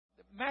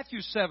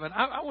Matthew 7.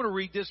 I want to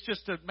read this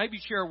just to maybe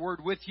share a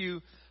word with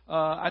you.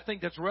 I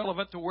think that's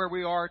relevant to where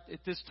we are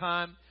at this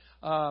time.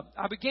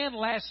 I began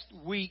last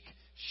week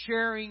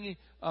sharing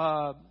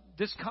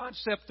this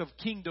concept of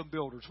kingdom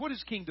builders. What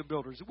is kingdom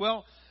builders?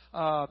 Well,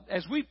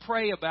 as we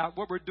pray about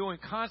what we're doing,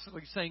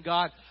 constantly saying,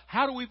 God,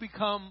 how do we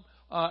become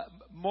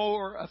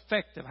more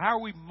effective? How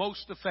are we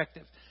most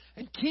effective?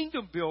 And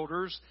kingdom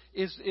builders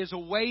is a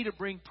way to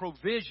bring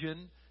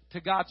provision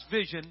to God's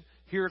vision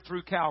here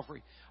through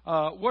Calvary.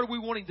 What are we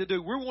wanting to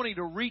do? We're wanting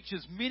to reach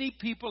as many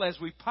people as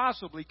we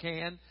possibly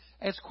can,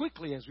 as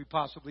quickly as we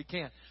possibly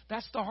can.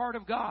 That's the heart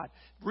of God.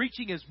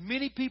 Reaching as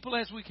many people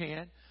as we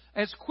can,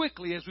 as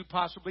quickly as we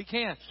possibly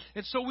can.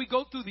 And so we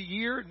go through the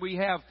year and we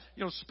have,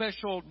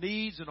 special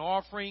needs and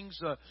offerings.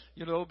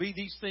 There'll be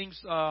these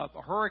things,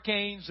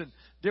 hurricanes and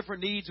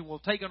different needs, and we'll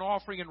take an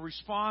offering and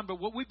respond. But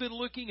what we've been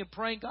looking and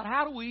praying, God,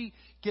 how do we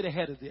get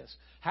ahead of this?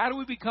 How do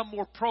we become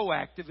more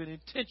proactive and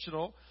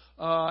intentional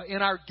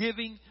in our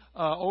giving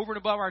over and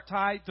above our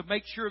tithe to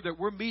make sure that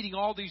we're meeting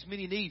all these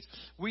many needs?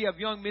 We have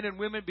young men and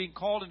women being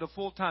called into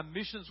full-time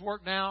missions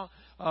work now,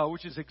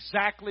 which is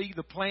exactly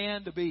the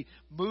plan to be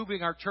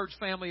moving our church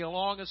family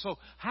along. And so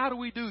how do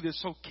we do this?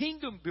 So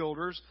kingdom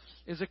builders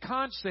is a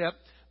concept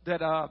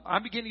that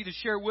I'm beginning to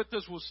share with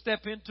us. We'll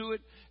step into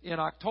it in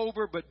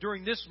October, but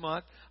during this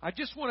month, I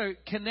just want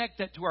to connect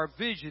that to our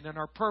vision and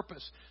our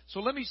purpose. So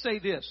let me say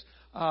this.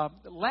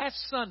 Last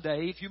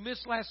Sunday, if you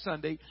missed last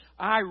Sunday,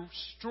 I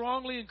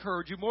strongly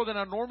encourage you, more than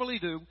I normally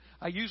do.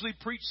 I usually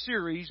preach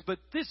series, but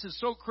this is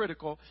so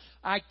critical.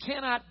 I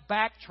cannot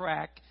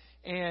backtrack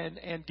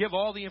and give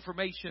all the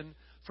information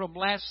from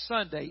last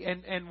Sunday.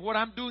 And what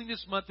I'm doing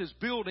this month is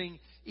building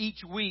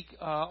each week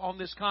on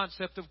this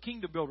concept of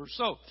kingdom builders.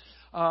 So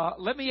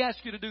let me ask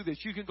you to do this.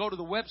 You can go to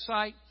the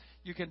website.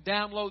 You can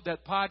download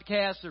that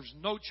podcast. There's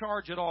no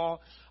charge at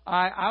all.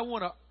 I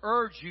want to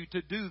urge you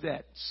to do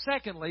that.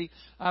 Secondly,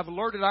 I've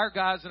alerted our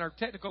guys in our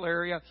technical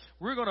area.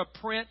 We're going to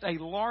print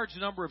a large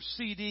number of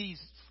CDs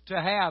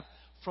to have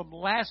from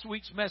last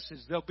week's message.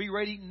 They'll be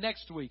ready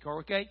next week,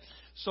 okay?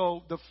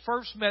 So the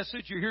first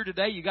message, you're here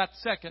today, you got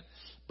the second.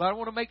 But I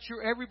want to make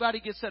sure everybody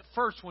gets that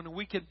first one and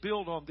we can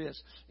build on this.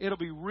 It'll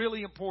be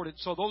really important.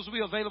 So those will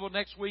be available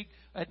next week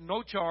at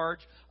no charge.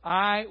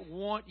 I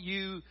want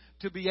you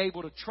to be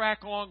able to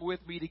track along with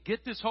me to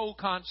get this whole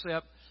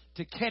concept,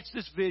 to catch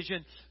this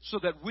vision so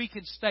that we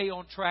can stay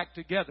on track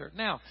together.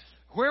 Now,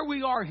 where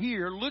we are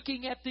here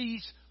looking at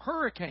these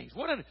hurricanes,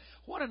 what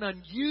an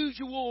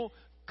unusual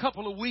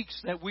couple of weeks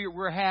that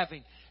we're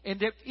having.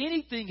 And if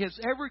anything has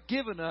ever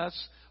given us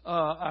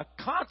a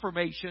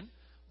confirmation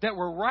that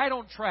we're right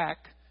on track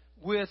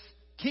with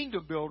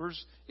kingdom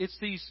builders, it's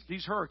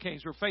these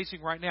hurricanes we're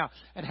facing right now,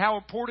 and how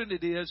important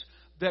it is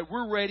that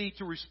we're ready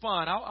to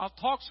respond. I'll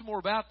talk some more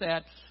about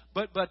that,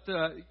 but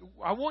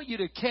I want you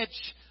to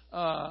catch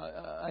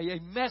a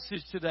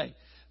message today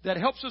that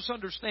helps us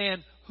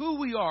understand who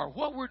we are,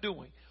 what we're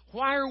doing.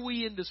 Why are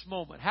we in this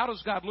moment? How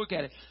does God look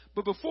at it?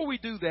 But before we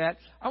do that,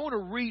 I want to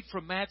read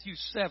from Matthew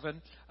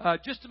 7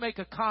 just to make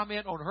a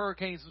comment on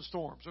hurricanes and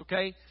storms,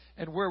 okay,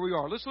 and where we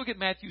are. Let's look at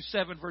Matthew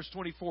 7, verse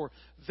 24.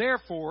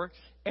 Therefore,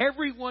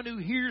 everyone who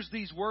hears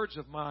these words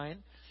of mine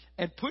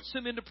and puts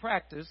them into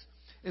practice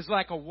is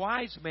like a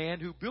wise man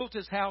who built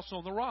his house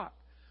on the rock.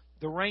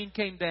 The rain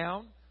came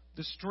down,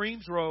 the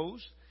streams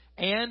rose,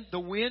 and the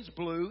winds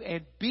blew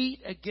and beat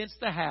against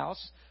the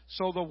house.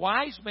 So the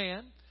wise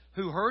man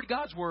who heard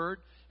God's word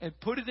and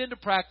put it into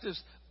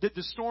practice, did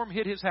the storm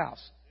hit his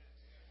house?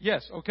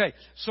 Yes, okay.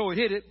 So it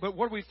hit it, but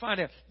what do we find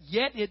out?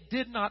 Yet it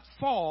did not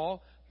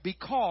fall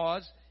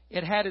because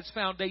it had its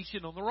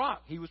foundation on the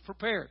rock. He was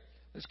prepared.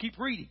 Let's keep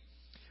reading.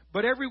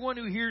 But everyone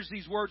who hears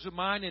these words of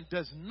mine and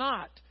does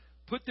not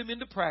put them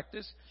into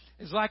practice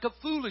is like a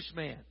foolish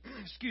man,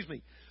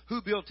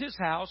 who built his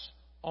house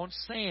on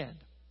sand.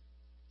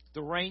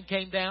 The rain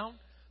came down,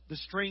 the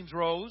streams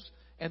rose,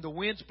 and the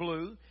winds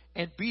blew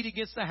and beat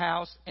against the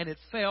house, and it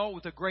fell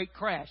with a great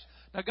crash.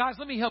 Now, guys,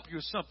 let me help you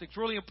with something. It's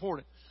really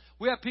important.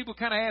 We have people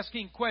kind of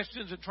asking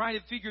questions and trying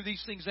to figure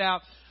these things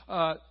out.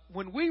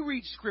 When we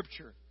read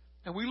Scripture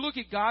and we look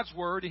at God's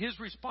Word and His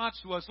response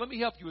to us, let me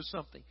help you with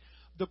something.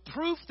 The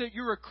proof that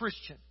you're a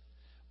Christian,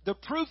 the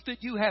proof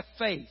that you have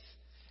faith,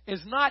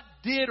 is not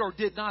did or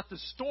did not the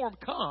storm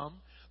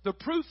come. The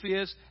proof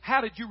is,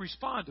 how did you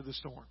respond to the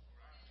storm?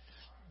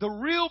 The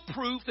real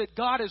proof that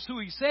God is who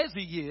He says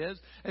He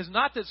is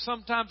not that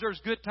sometimes there's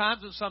good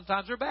times and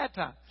sometimes there's bad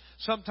times.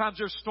 Sometimes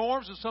there's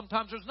storms and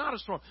sometimes there's not a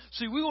storm.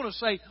 See, we want to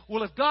say,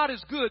 well, if God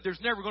is good,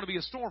 there's never going to be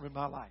a storm in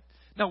my life.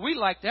 Now, we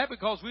like that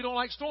because we don't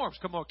like storms.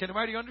 Come on, can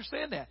anybody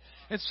understand that?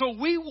 And so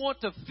we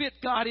want to fit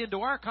God into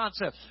our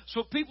concept.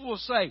 So people will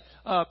say,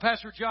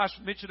 Pastor Josh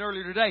mentioned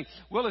earlier today,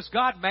 well, is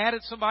God mad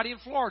at somebody in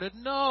Florida?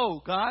 No,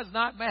 God's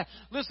not mad.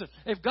 Listen,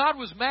 if God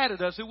was mad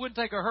at us, it wouldn't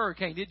take a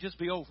hurricane. It'd just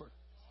be over.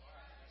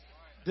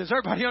 Does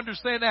everybody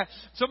understand that?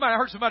 I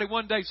heard somebody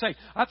one day say,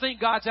 I think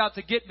God's out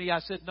to get me. I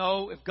said,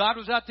 no, if God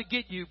was out to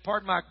get you,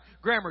 pardon my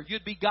grammar,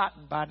 you'd be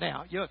gotten by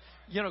now. You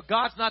know,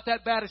 God's not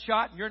that bad a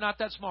shot and you're not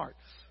that smart.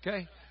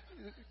 Okay?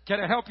 Can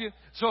I help you?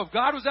 So if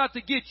God was out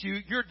to get you,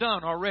 you're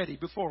done already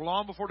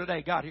long before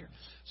today got here.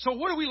 So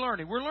what are we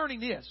learning? We're learning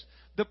this.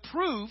 The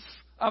proof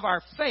of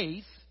our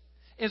faith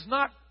is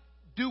not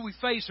do we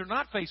face or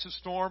not face a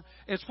storm.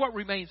 It's what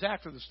remains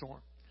after the storm.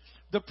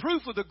 The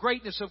proof of the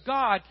greatness of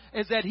God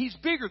is that He's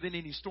bigger than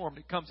any storm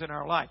that comes in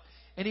our life.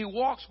 And He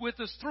walks with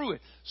us through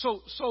it.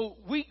 So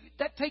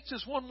that takes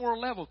us one more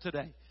level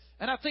today.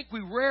 And I think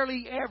we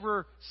rarely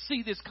ever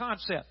see this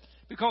concept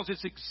because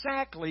it's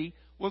exactly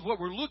with what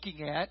we're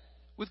looking at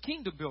with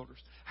Kingdom Builders.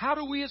 How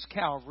do we as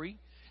Calvary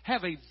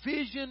have a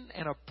vision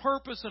and a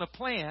purpose and a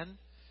plan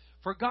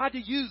for God to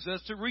use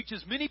us to reach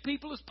as many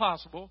people as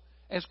possible,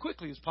 as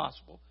quickly as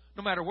possible,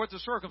 no matter what the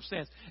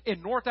circumstance,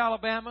 in North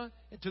Alabama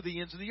and to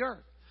the ends of the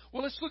earth?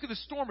 Well, let's look at the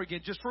storm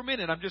again just for a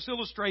minute. I'm just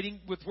illustrating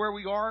with where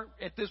we are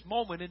at this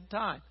moment in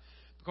time.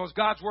 Because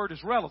God's Word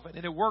is relevant.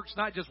 And it works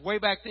not just way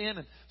back then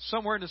and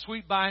somewhere in the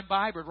sweet by and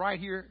by, but right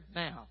here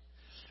now.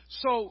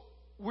 So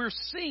we're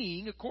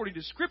seeing, according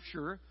to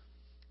Scripture,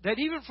 that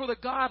even for the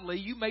godly,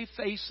 you may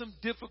face some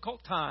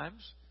difficult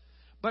times.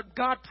 But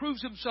God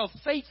proves Himself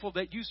faithful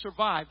that you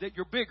survive, that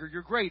you're bigger,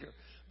 you're greater,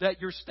 that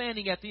you're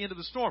standing at the end of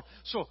the storm.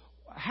 So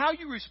how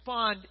you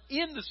respond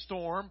in the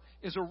storm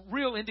is a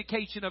real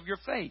indication of your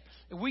faith.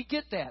 And we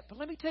get that. But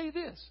let me tell you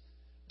this,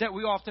 that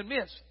we often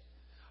miss.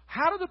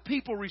 How do the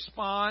people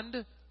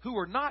respond who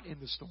are not in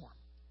the storm?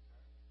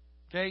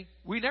 Okay?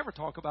 We never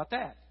talk about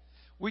that.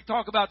 We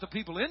talk about the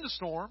people in the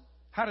storm.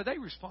 How do they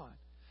respond?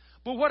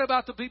 But what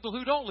about the people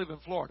who don't live in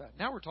Florida?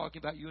 Now we're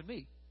talking about you and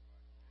me.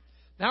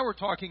 Now we're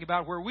talking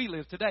about where we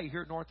live today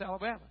here in North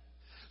Alabama.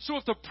 So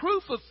if the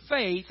proof of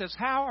faith is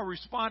how I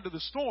respond to the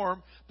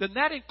storm, then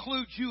that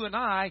includes you and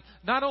I,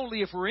 not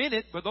only if we're in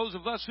it, but those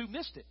of us who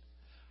missed it.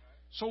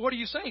 So what are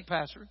you saying,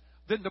 Pastor?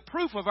 Then the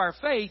proof of our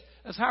faith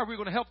is how are we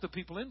going to help the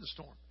people in the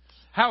storm?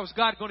 How is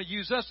God going to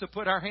use us to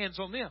put our hands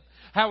on them?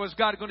 How is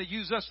God going to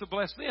use us to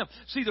bless them?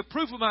 See, the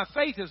proof of my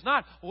faith is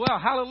not, well,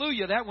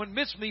 hallelujah, that one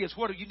missed me. It's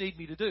what do you need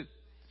me to do?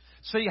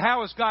 See,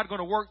 how is God going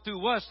to work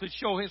through us to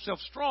show Himself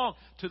strong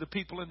to the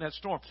people in that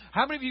storm?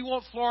 How many of you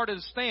want Florida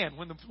to stand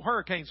when the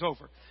hurricane's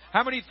over?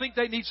 How many think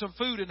they need some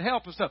food and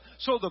help and stuff?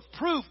 So the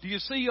proof, do you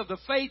see, of the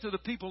faith of the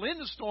people in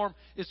the storm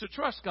is to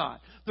trust God.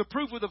 The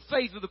proof of the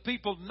faith of the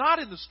people not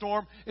in the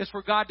storm is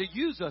for God to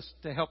use us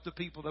to help the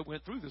people that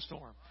went through the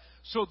storm.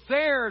 So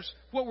there's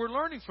what we're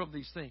learning from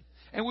these things.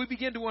 And we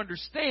begin to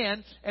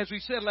understand, as we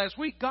said last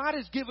week, God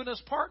has given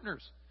us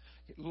partners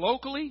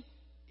locally,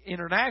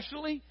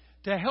 internationally,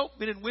 to help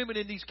men and women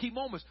in these key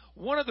moments.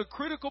 One of the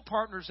critical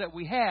partners that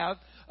we have,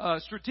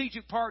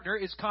 strategic partner,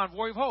 is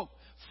Convoy of Hope.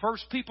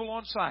 First people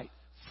on site.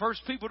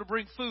 First people to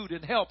bring food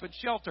and help and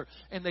shelter.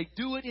 And they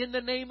do it in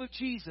the name of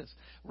Jesus.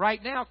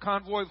 Right now,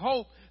 Convoy of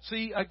Hope,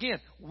 see, again,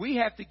 we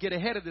have to get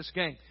ahead of this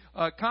game.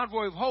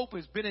 Convoy of Hope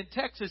has been in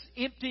Texas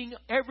emptying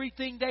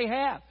everything they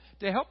have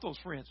to help those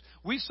friends.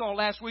 We saw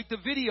last week the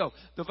video.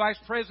 The Vice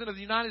President of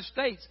the United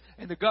States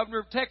and the Governor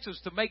of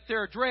Texas, to make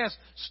their address,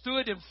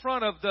 stood in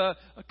front of the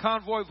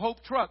Convoy of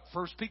Hope truck,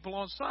 first people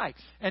on site.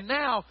 And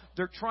now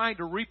they're trying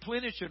to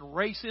replenish and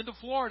race into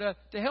Florida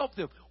to help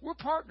them. We're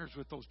partners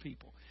with those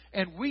people.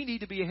 And we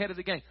need to be ahead of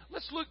the game.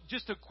 Let's look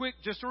just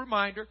a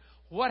reminder.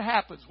 What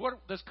happens?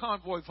 What does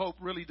Convoy of Hope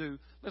really do?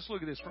 Let's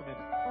look at this for a minute.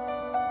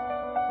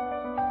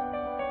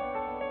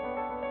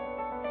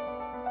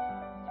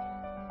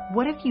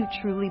 What if you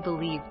truly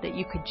believed that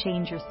you could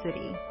change your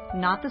city?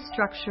 Not the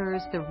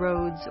structures, the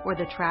roads, or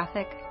the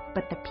traffic,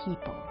 but the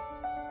people.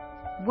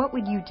 What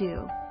would you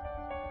do?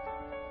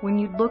 When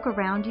you look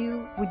around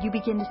you, would you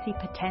begin to see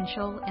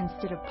potential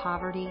instead of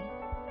poverty?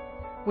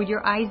 Would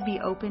your eyes be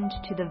opened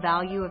to the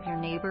value of your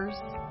neighbors?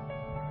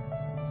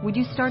 Would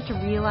you start to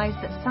realize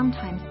that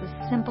sometimes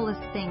the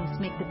simplest things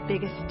make the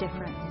biggest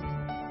difference?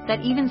 That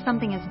even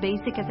something as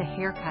basic as a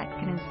haircut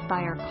can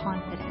inspire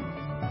confidence?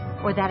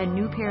 Or that a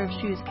new pair of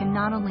shoes can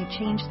not only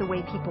change the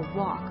way people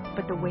walk,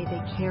 but the way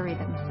they carry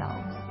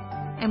themselves?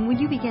 And would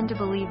you begin to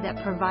believe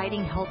that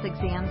providing health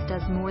exams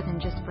does more than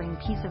just bring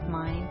peace of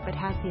mind, but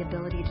has the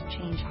ability to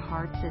change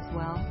hearts as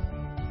well?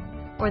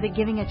 Or that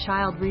giving a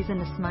child reason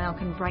to smile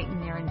can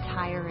brighten their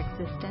entire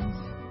existence?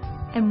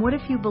 And what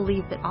if you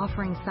believe that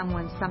offering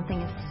someone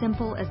something as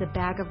simple as a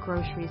bag of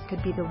groceries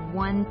could be the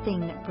one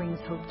thing that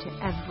brings hope to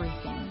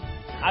everything?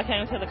 I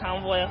came to the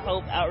Convoy of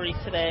Hope outreach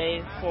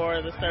today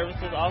for the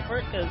services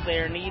offered because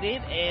they're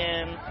needed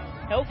and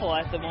helpful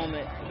at the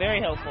moment. Very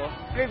helpful.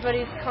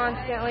 Everybody's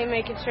constantly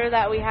making sure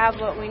that we have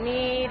what we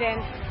need, and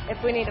if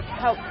we need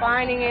help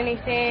finding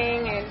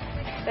anything,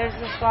 and there's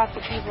just lots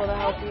of people to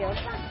help you.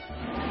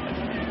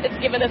 It's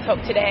given us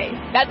hope today.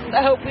 That's the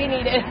hope we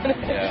needed.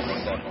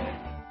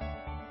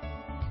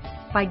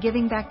 By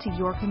giving back to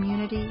your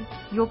community,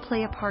 you'll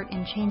play a part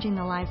in changing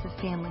the lives of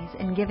families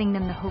and giving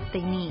them the hope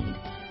they need.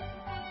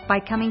 By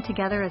coming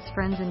together as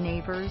friends and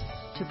neighbors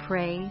to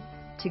pray,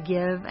 to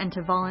give, and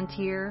to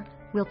volunteer,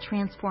 we'll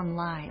transform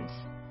lives.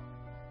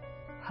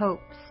 Hope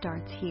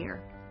starts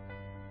here.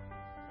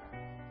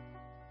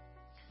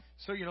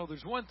 So,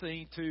 there's one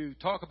thing to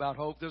talk about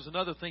hope. There's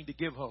another thing to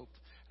give hope.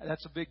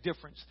 That's a big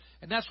difference.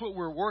 And that's what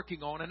we're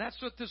working on. And that's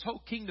what this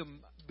whole kingdom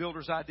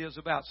Builder's idea is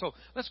about. So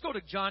let's go to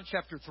John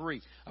chapter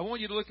 3. I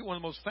want you to look at one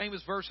of the most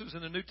famous verses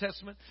in the New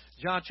Testament,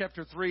 John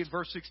chapter 3 and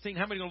verse 16.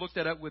 How many are going to look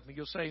that up with me?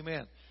 You'll say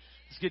amen.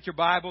 Let's get your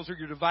Bibles or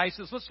your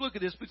devices. Let's look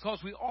at this because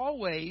we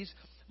always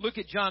look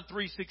at John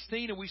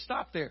 3:16 and we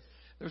stop there.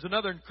 There's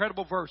another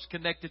incredible verse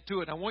connected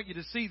to it. And I want you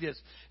to see this.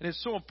 And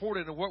it's so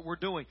important in what we're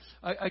doing.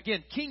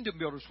 Again, Kingdom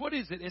Builders. What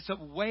is it? It's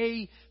a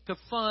way to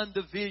fund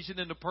the vision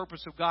and the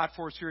purpose of God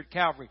for us here at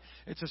Calvary.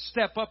 It's a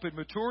step up in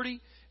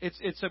maturity.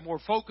 It's a more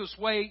focused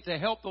way to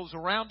help those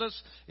around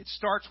us. It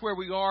starts where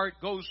we are.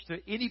 It goes to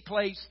any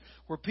place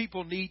where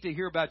people need to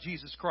hear about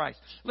Jesus Christ.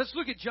 Let's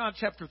look at John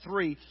chapter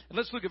 3 and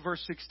let's look at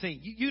verse 16.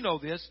 You know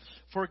this.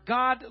 For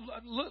God,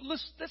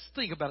 let's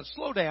think about it.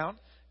 Slow down.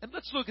 And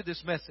let's look at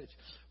this message.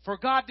 For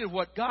God did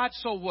what? God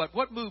so what?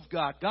 What moved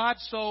God? God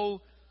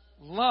so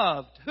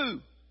loved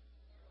who?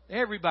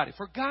 Everybody.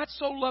 For God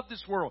so loved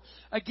this world.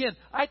 Again,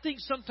 I think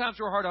sometimes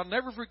we're hard. I'll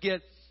never forget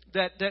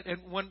that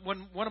and when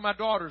one of my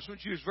daughters, when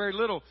she was very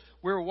little,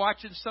 we were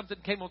watching something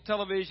came on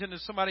television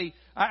and somebody,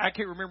 I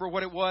can't remember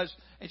what it was,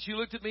 and she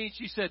looked at me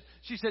and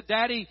she said,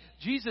 Daddy,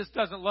 Jesus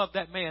doesn't love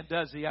that man,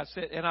 does he? I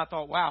said, and I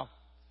thought, wow,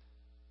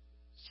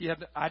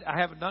 I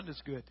haven't done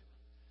this good.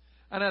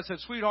 And I said,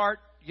 sweetheart,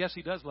 yes,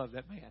 he does love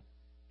that man.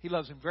 He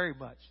loves him very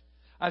much.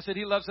 I said,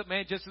 he loves that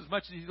man just as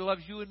much as he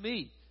loves you and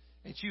me.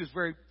 And she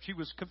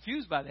was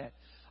confused by that.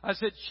 I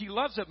said, she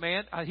loves that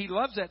man. He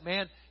loves that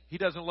man. He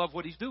doesn't love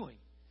what he's doing.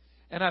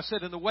 And I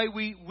said, and the way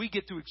we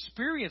get to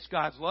experience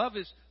God's love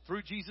is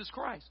through Jesus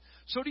Christ.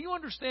 So do you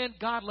understand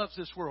God loves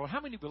this world?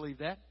 How many believe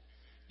that?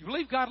 You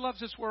believe God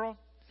loves this world?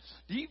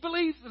 Do you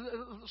believe,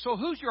 so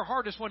who's your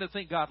hardest one to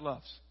think God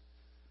loves?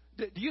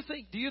 Do you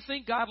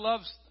think God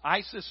loves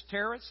ISIS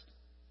terrorists?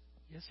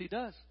 Yes, he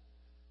does.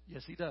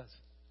 Yes, he does.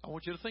 I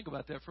want you to think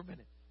about that for a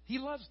minute. He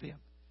loves them.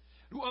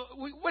 Well,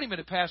 wait a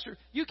minute, Pastor.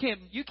 You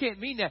can't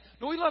mean that.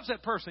 No, he loves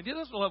that person. He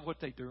doesn't love what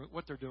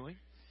they're doing.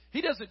 He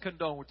doesn't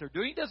condone what they're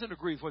doing. He doesn't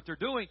agree with what they're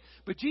doing.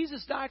 But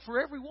Jesus died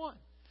for everyone.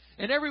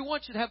 And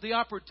everyone should have the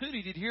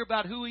opportunity to hear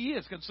about who he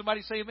is. Can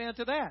somebody say amen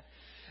to that?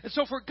 And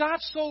so for God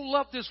so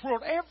loved this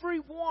world,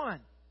 everyone,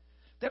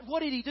 that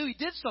what did he do? He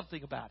did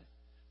something about it.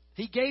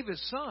 He gave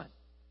his son.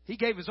 He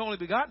gave his only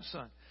begotten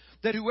son.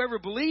 That whoever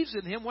believes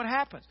in him, what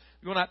happens?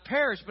 You will not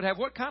perish, but have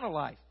what kind of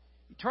life?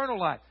 Eternal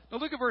life. Now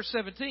look at verse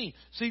 17.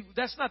 See,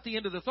 that's not the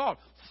end of the thought.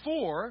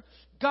 For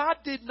God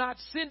did not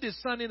send his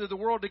son into the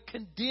world to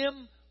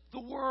condemn the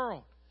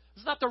world.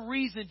 It's not the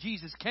reason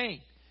Jesus came,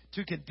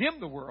 to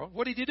condemn the world.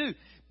 What did he do?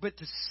 But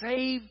to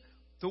save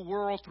the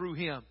world through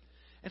him.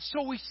 And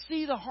so we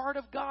see the heart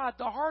of God.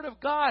 The heart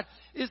of God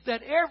is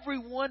that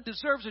everyone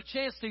deserves a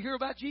chance to hear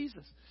about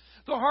Jesus.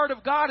 The heart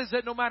of God is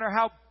that no matter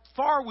how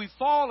far we've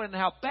fallen and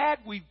how bad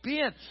we've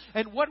been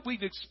and what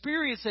we've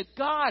experienced, that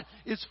God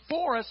is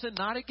for us and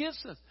not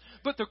against us.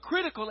 But the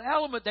critical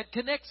element that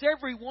connects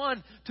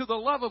everyone to the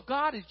love of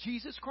God is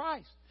Jesus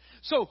Christ.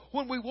 So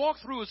when we walk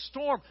through a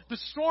storm, the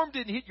storm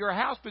didn't hit your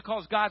house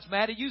because God's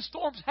mad at you.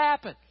 Storms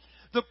happen.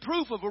 The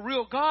proof of a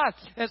real God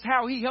is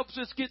how he helps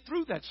us get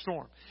through that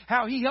storm.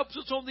 How he helps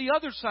us on the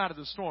other side of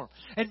the storm.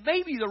 And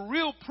maybe the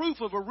real proof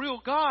of a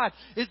real God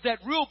is that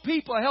real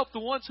people help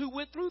the ones who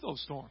went through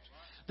those storms.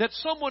 That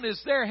someone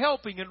is there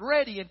helping and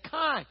ready and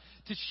kind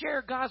to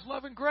share God's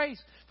love and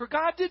grace. For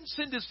God didn't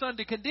send his son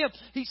to condemn.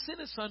 He sent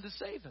his son to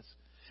save us.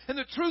 And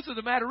the truth of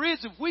the matter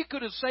is, if we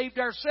could have saved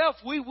ourselves,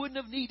 we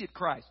wouldn't have needed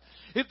Christ.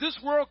 If this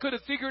world could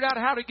have figured out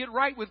how to get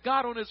right with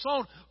God on its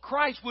own,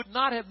 Christ would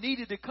not have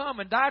needed to come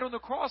and died on the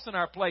cross in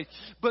our place.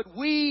 But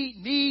we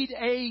need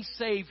a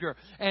Savior.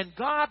 And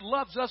God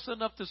loves us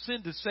enough to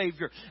send a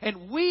Savior.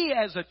 And we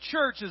as a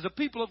church, as a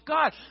people of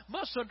God,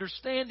 must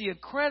understand the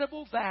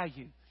incredible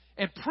value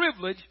and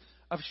privilege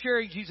of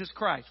sharing Jesus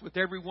Christ with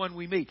everyone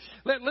we meet.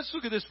 Let's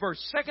look at this verse,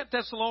 2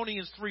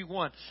 Thessalonians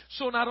 3:1.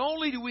 So not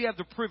only do we have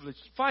the privilege,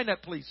 find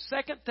that please,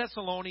 2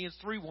 Thessalonians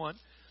 3:1.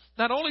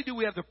 Not only do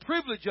we have the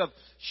privilege of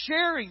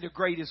sharing the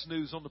greatest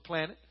news on the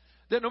planet,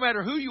 that no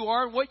matter who you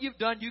are and what you've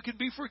done, you can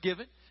be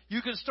forgiven.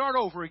 You can start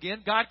over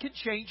again. God can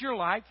change your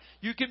life.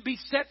 You can be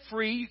set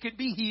free. You can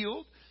be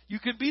healed. You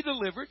can be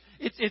delivered.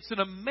 It's an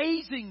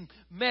amazing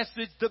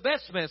message, the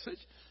best message.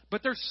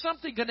 But there's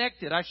something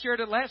connected. I shared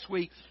it last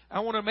week.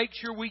 I want to make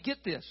sure we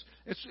get this.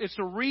 It's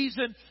a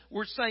reason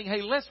we're saying,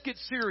 hey, let's get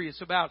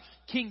serious about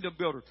Kingdom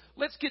Builder.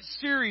 Let's get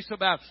serious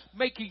about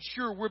making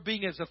sure we're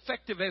being as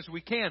effective as we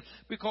can.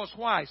 Because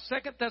why?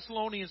 2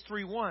 Thessalonians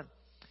 3:1.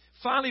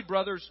 Finally,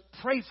 brothers,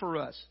 pray for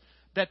us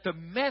that the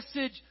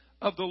message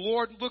of the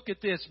Lord, look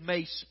at this,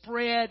 may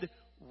spread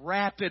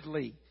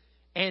rapidly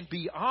and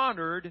be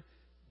honored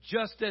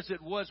just as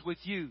it was with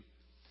you.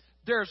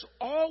 There's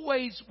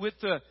always with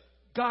the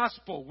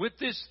gospel, with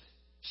this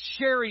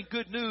sharing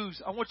good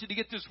news, I want you to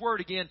get this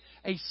word again,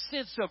 a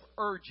sense of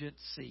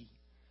urgency,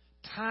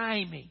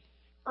 timing,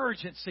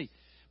 urgency.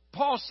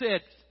 Paul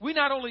said, we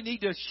not only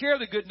need to share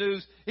the good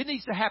news, it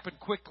needs to happen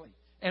quickly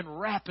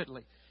and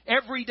rapidly.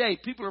 Every day,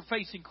 people are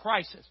facing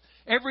crisis.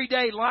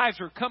 Everyday lives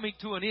are coming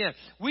to an end.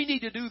 We need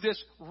to do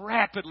this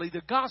rapidly.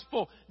 The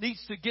gospel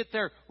needs to get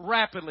there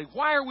rapidly.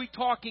 Why are we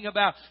talking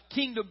about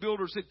kingdom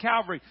builders at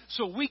Calvary?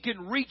 So we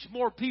can reach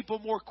more people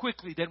more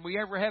quickly than we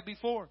ever have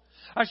before.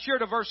 I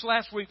shared a verse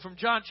last week from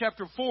John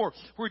chapter 4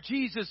 where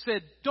Jesus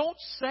said, don't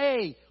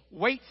say,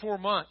 wait 4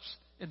 months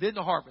and then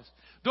the harvest.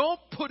 Don't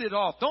put it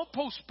off. Don't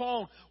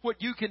postpone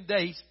what you can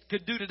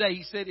do today.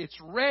 He said, it's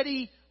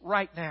ready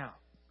right now.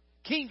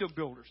 Kingdom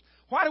builders.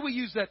 Why do we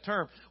use that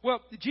term?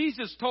 Well,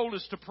 Jesus told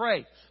us to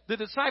pray. The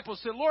disciples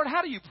said, Lord,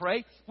 how do you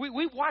pray?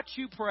 We watch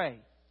you pray.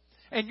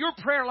 And your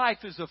prayer life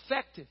is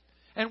effective.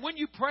 And when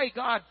you pray,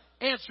 God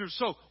answers.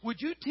 So would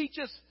you teach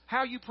us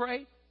how you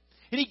pray?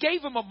 And He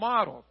gave them a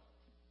model.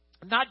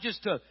 Not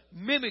just to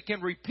mimic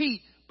and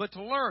repeat, but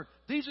to learn.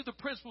 These are the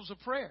principles of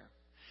prayer.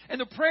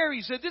 And the prayer,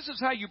 He said, this is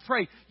how you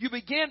pray. You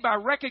begin by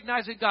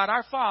recognizing God,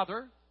 our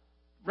Father.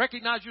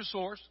 Recognize your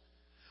source.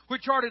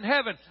 Which art in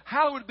heaven,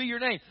 hallowed be your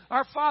name.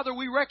 Our Father,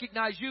 we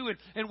recognize you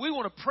and we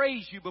want to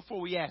praise you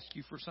before we ask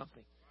you for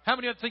something. How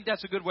many of you think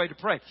that's a good way to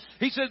pray?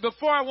 He says,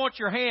 before I want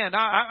your hand,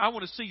 I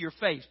want to see your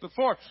face.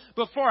 Before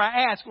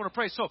I ask, I want to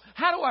pray. So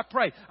how do I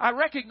pray? I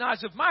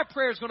recognize if my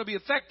prayer is going to be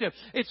effective,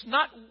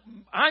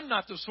 I'm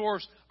not the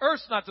source,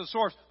 earth's not the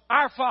source,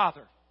 our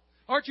Father.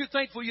 Aren't you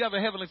thankful you have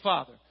a Heavenly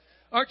Father?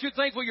 Aren't you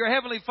thankful your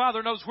Heavenly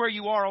Father knows where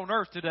you are on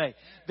earth today?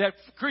 That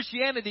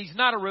Christianity is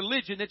not a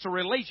religion, it's a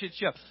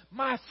relationship.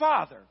 My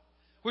Father,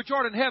 which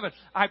art in heaven,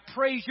 I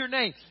praise your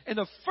name. And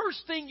the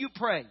first thing you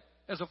pray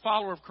as a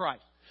follower of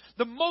Christ,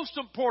 the most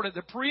important,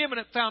 the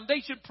preeminent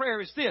foundation prayer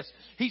is this.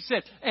 He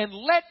said, and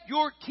let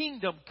your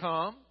kingdom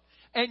come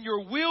and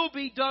your will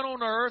be done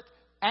on earth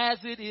as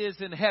it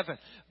is in heaven.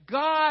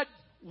 God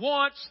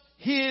wants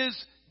His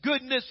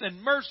goodness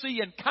and mercy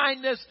and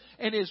kindness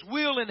and His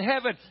will in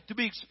heaven to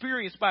be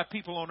experienced by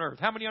people on earth.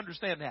 How many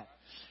understand that?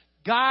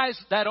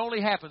 Guys, that only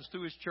happens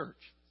through His church.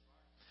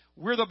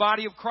 We're the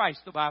body of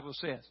Christ, the Bible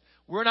says.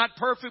 We're not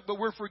perfect, but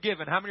we're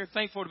forgiven. How many are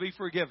thankful to be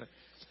forgiven?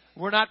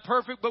 We're not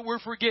perfect, but we're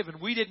forgiven.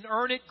 We didn't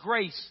earn it.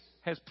 Grace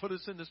has put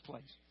us in this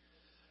place.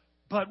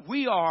 But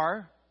we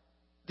are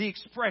the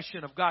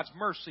expression of God's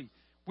mercy.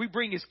 We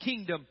bring His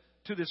kingdom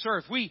to this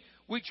earth. We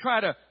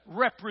try to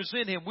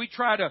represent Him. We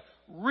try to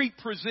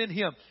represent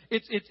Him.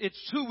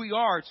 It's who we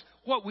are. It's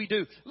what we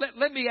do.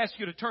 Let me ask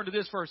you to turn to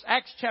this verse,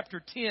 Acts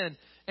chapter 10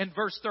 and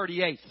verse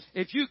 38.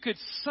 If you could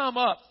sum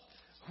up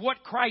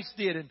what Christ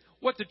did and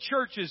what the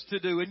church is to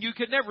do, and you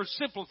can never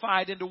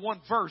simplify it into one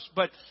verse,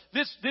 but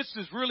this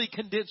is really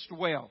condensed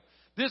well.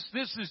 This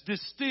is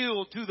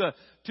distilled to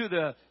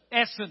the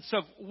essence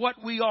of what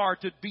we are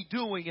to be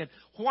doing and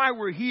why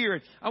we're here.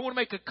 And I want to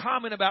make a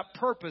comment about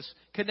purpose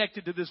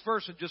connected to this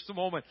verse in just a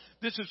moment.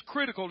 This is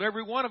critical to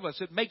every one of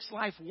us. It makes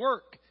life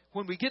work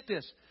when we get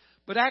this.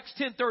 But Acts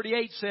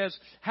 10:38 says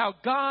how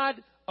God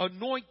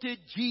anointed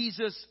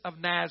Jesus of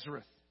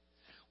Nazareth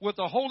with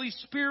the Holy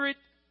Spirit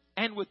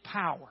and with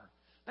power.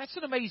 That's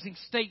an amazing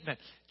statement.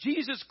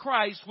 Jesus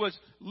Christ was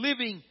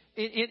living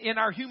in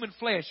our human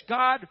flesh.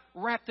 God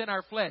wrapped in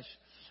our flesh.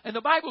 And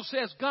the Bible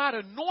says God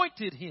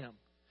anointed Him.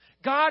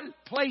 God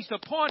placed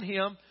upon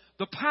Him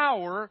the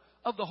power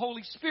of the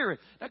Holy Spirit.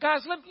 Now,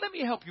 guys, let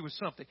me help you with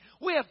something.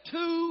 We have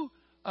two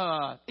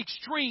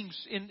extremes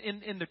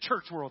in the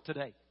church world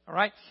today. All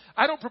right?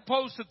 I don't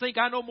propose to think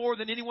I know more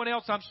than anyone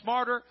else. I'm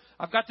smarter.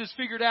 I've got this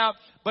figured out.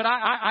 But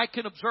I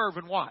can observe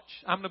and watch.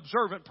 I'm an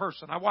observant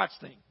person. I watch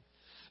things.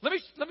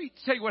 Let me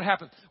tell you what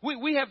happens.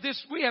 We have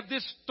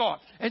this thought.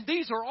 And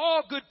these are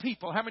all good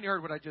people. How many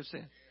heard what I just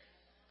said?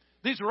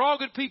 These are all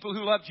good people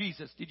who love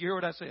Jesus. Did you hear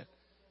what I said?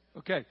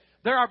 Okay.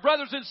 They're our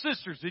brothers and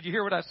sisters. Did you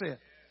hear what I said?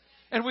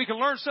 And we can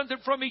learn something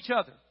from each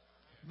other.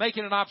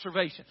 Making an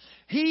observation.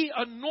 He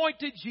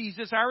anointed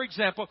Jesus, our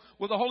example,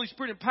 with the Holy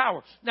Spirit and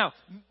power. Now,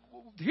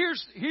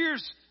 here's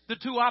the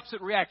two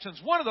opposite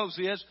reactions. One of those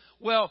is,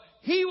 well,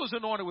 He was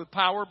anointed with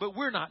power, but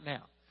we're not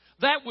now.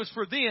 That was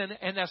for then,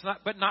 and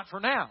but not for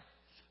now.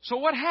 So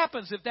what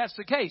happens if that's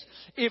the case?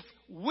 If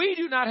we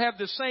do not have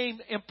the same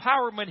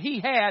empowerment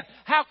He had,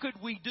 how could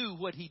we do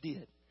what He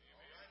did?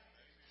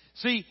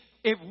 See,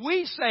 if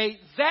we say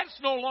that's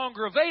no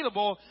longer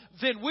available,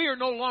 then we are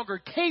no longer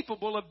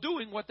capable of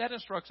doing what that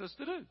instructs us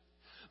to do.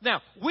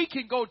 Now, we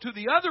can go to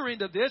the other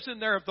end of this,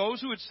 and there are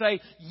those who would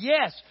say,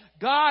 yes,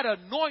 God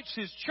anoints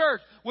His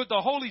church with the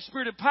Holy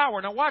Spirit and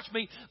power. Now watch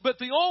me, but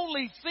the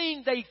only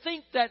thing they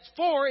think that's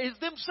for is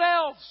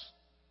themselves.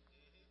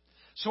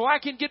 So I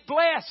can get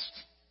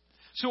blessed.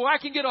 So I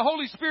can get a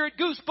Holy Spirit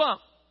goosebump.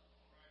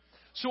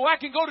 So I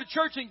can go to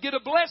church and get a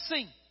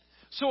blessing.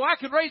 So I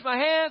can raise my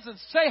hands and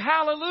say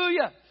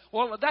hallelujah.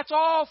 Well, that's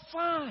all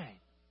fine.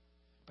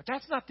 But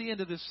that's not the end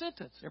of this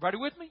sentence. Everybody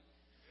with me?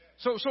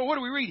 So what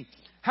are we reading?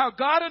 How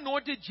God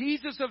anointed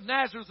Jesus of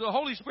Nazareth with the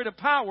Holy Spirit of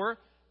power.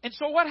 And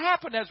so what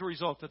happened as a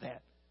result of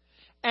that?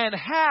 And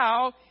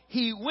how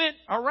He went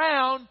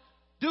around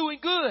doing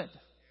good.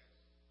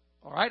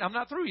 All right, I'm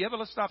not through yet, but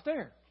let's stop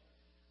there.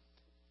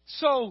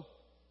 So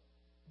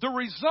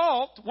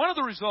one of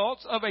the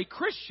results of a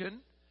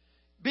Christian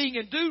being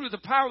endued with the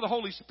power of the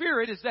Holy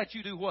Spirit is that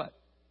you do what?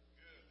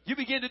 You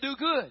begin to do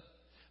good.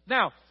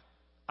 Now,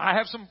 I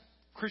have some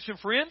Christian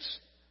friends.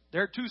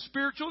 They're too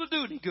spiritual to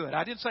do any good.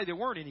 I didn't say they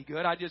weren't any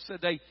good. I just said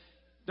they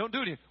don't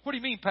do anything. What do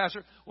you mean,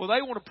 Pastor? Well,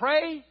 they want to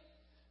pray,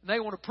 and they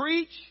want to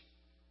preach,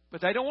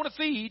 but they don't want to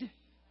feed,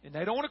 and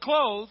they don't want to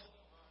clothe,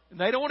 and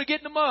they don't want to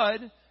get in the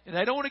mud, and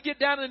they don't want to get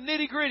down to the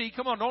nitty gritty.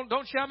 Come on,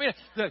 don't shout me.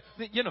 They're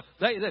going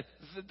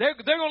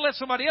to let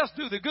somebody else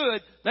do the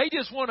good. They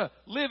just want to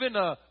live in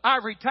the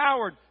ivory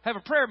tower and have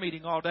a prayer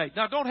meeting all day.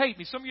 Now, don't hate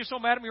me. Some of you are so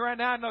mad at me right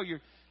now. I know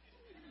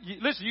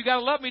listen, you got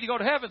to love me to go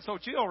to heaven. So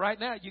chill right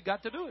now. You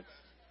got to do it.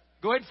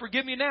 Go ahead and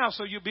forgive me now,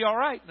 so you'll be all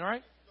right. All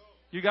right.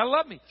 You got to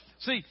love me.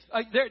 See,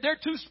 they're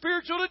too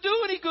spiritual to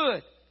do any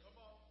good.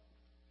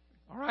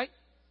 All right.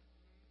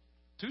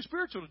 Too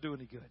spiritual to do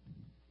any good.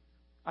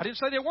 I didn't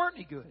say they weren't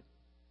any good.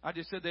 I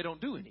just said they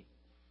don't do any.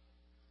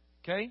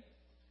 Okay?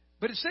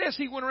 But it says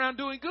he went around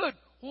doing good.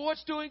 Well,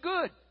 what's doing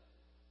good?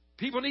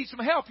 People need some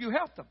help. You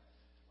help them.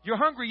 You're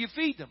hungry. You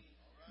feed them.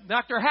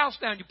 Knock their house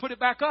down. You put it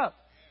back up.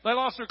 They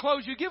lost their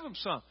clothes. You give them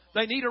some.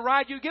 They need a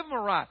ride. You give them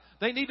a ride.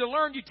 They need to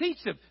learn. You teach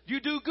them.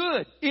 You do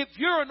good. If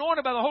you're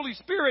anointed by the Holy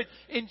Spirit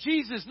in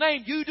Jesus'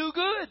 name, you do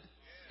good.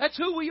 That's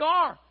who we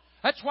are.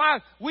 That's why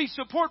we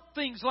support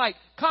things like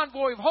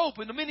Convoy of Hope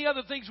and the many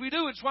other things we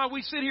do. It's why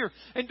we sit here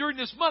and during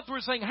this month we're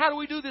saying, how do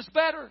we do this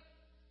better?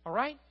 All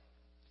right?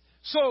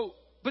 So,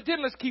 but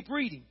then let's keep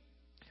reading.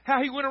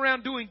 How he went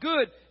around doing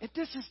good. And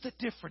this is the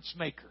difference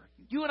maker.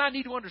 You and I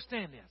need to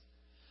understand this.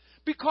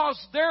 Because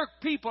there are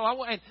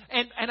people,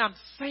 and I'm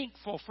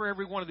thankful for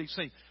every one of these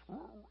things.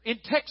 In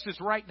Texas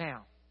right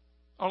now,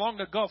 along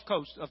the Gulf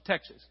Coast of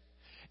Texas.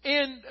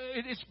 And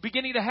it's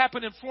beginning to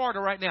happen in Florida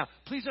right now.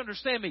 Please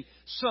understand me.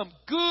 Some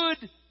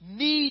good,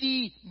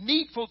 needy,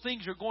 needful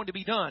things are going to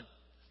be done.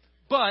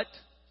 But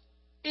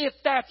if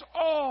that's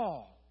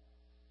all,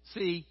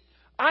 see,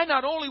 I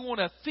not only want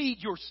to feed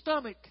your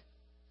stomach,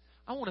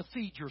 I want to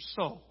feed your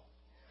soul.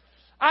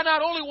 I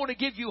not only want to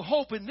give you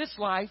hope in this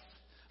life,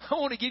 I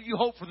want to give you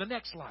hope for the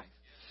next life.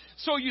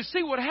 So you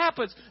see what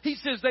happens. He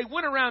says they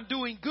went around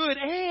doing good,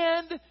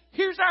 and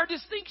here's our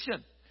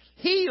distinction.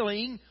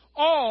 Healing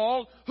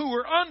all who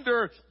were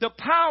under the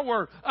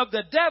power of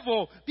the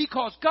devil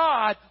because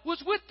God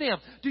was with them.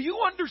 Do you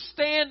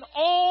understand?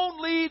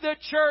 Only the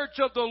church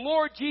of the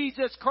Lord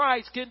Jesus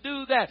Christ can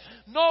do that.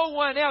 No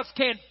one else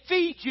can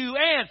feed you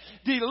and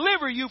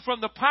deliver you from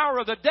the power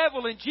of the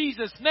devil in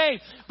Jesus' name,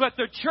 but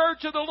the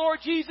church of the Lord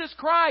Jesus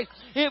Christ.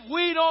 If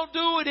we don't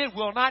do it, it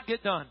will not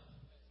get done.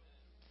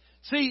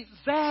 See,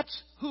 that's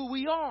who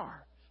we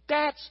are.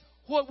 That's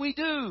what we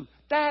do.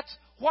 That's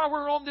why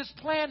we're on this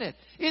planet.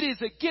 It is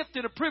a gift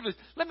and a privilege.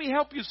 Let me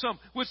help you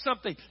with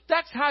something.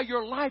 That's how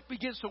your life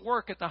begins to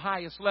work at the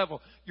highest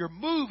level. You're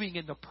moving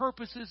in the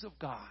purposes of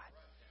God.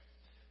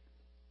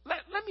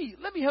 Let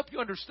me help you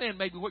understand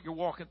maybe what you're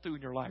walking through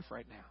in your life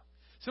right now.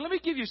 So let me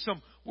give you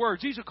some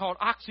words. These are called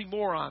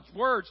oxymorons,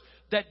 words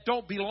that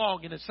don't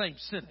belong in the same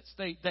sentence.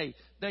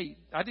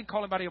 I didn't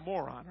call anybody a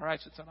moron, all right?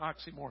 So it's an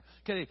oxymoron.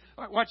 Okay,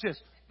 all right, watch this.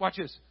 Watch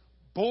this.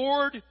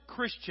 Bored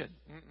Christian.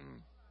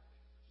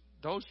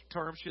 Those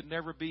terms should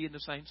never be in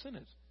the same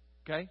sentence.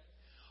 Okay?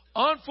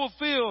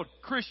 Unfulfilled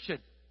Christian.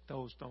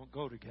 Those don't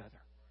go together.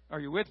 Are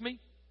you with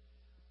me?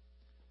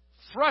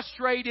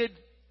 Frustrated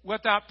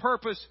without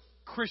purpose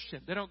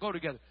Christian. They don't go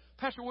together.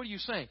 Pastor, what are you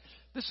saying?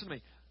 Listen to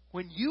me.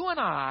 When you and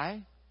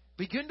I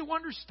begin to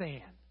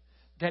understand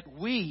that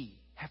we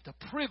have the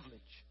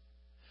privilege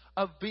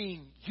of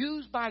being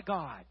used by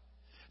God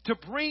to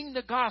bring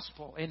the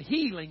gospel and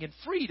healing and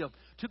freedom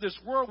to this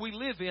world we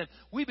live in,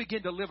 we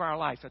begin to live our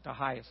life at the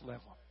highest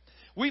level.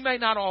 We may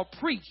not all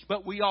preach,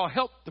 but we all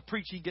help the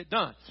preaching get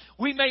done.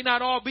 We may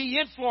not all be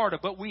in Florida,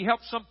 but we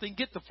help something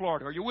get to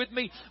Florida. Are you with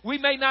me? We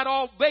may not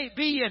all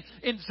be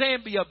in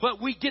Zambia,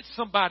 but we get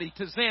somebody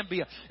to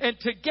Zambia. And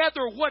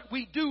together what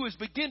we do is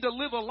begin to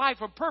live a life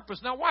of purpose.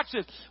 Now watch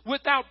this.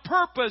 Without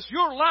purpose,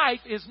 your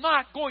life is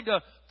not going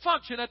to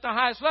function at the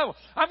highest level.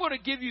 I'm going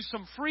to give you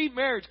some free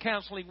marriage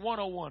counseling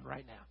 101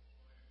 right now.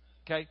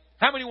 Okay?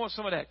 How many want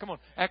some of that? Come on.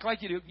 Act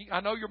like you do. I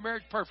know your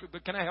marriage perfect,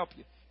 but can I help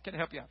you? Can I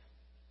help you out?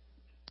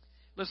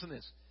 Listen to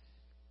this.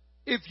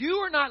 If you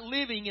are not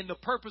living in the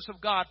purpose of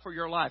God for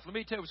your life, let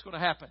me tell you what's going to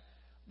happen.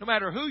 No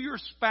matter who your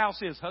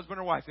spouse is, husband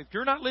or wife, if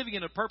you're not living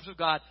in the purpose of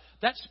God,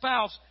 that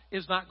spouse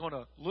is not going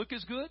to look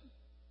as good,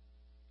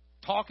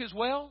 talk as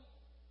well,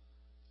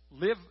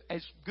 live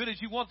as good as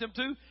you want them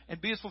to, and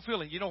be as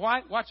fulfilling. You know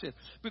why? Watch this.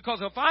 Because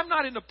if I'm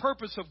not in the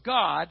purpose of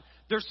God,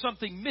 there's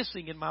something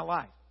missing in my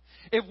life.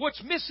 If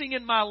what's missing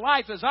in my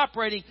life is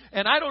operating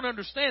and I don't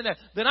understand that,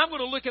 then I'm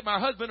going to look at my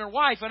husband or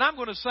wife and I'm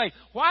going to say,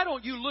 why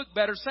don't you look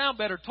better, sound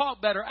better,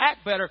 talk better,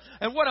 act better?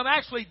 And what I'm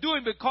actually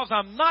doing, because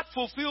I'm not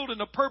fulfilled in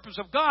the purpose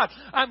of God,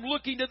 I'm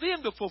looking to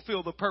them to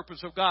fulfill the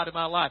purpose of God in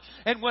my life.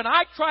 And when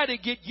I try to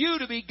get you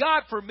to be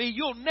God for me,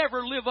 you'll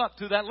never live up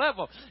to that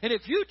level. And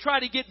if you try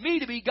to get me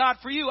to be God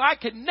for you, I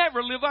can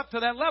never live up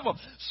to that level.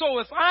 So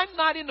if I'm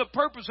not in the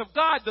purpose of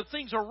God, the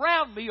things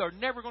around me are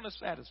never going to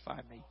satisfy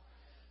me.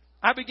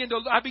 I begin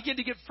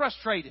to get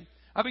frustrated.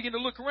 I begin to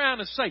look around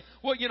and say,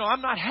 well,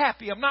 I'm not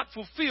happy. I'm not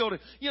fulfilled.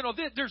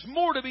 There's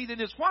more to me than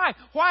this.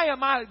 Why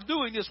am I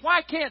doing this?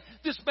 Why can't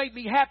this make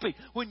me happy?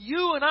 When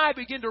you and I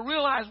begin to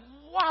realize,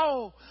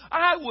 wow,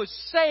 I was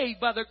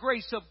saved by the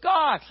grace of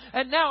God.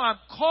 And now I'm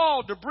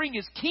called to bring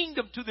His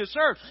kingdom to this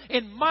earth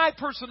in my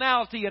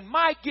personality and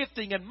my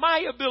gifting and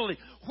my ability,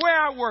 where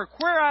I work,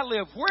 where I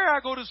live, where I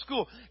go to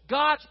school.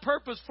 God's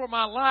purpose for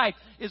my life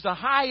is the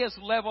highest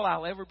level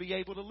I'll ever be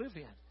able to live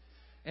in.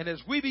 And as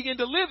we begin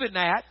to live in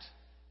that,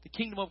 the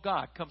kingdom of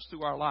God comes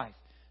through our life.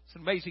 It's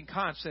an amazing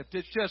concept.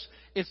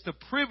 It's the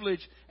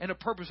privilege and the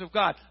purpose of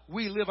God.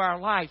 We live our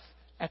life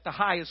at the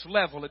highest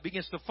level. It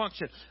begins to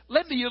function.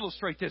 Let me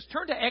illustrate this.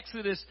 Turn to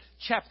Exodus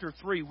chapter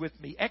 3 with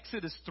me.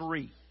 Exodus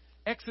 3.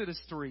 Exodus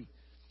 3.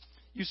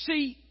 You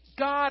see,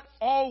 God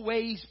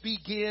always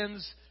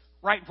begins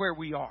right where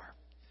we are.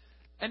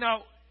 And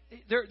now,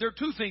 there are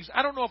two things.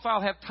 I don't know if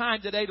I'll have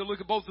time today to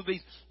look at both of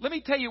these. Let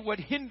me tell you what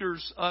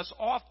hinders us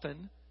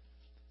often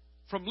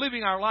from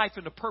living our life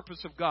in the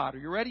purpose of God. Are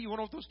you ready? You want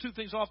to know what those two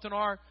things often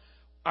are?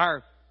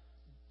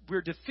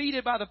 We're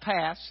defeated by the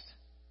past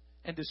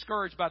and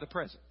discouraged by the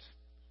present.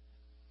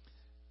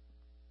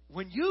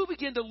 When you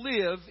begin to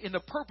live in the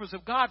purpose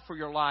of God for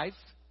your life,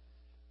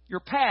 your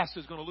past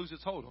is going to lose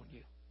its hold on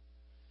you.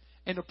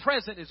 And the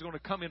present is going to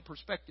come in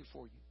perspective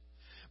for you.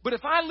 But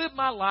if I live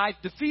my life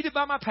defeated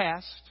by my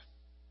past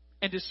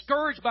and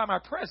discouraged by my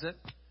present,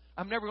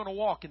 I'm never going to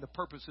walk in the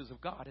purposes of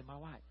God in my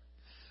life.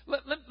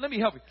 Let me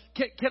help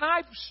you. Can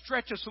I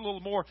stretch us a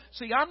little more?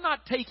 See, I'm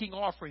not taking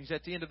offerings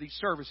at the end of these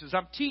services.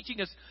 I'm teaching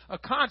us a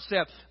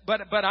concept, but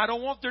I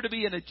don't want there to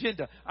be an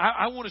agenda.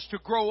 I want us to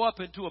grow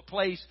up into a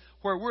place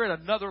where we're at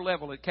another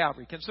level at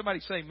Calvary. Can somebody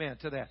say amen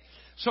to that?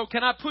 So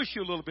can I push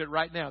you a little bit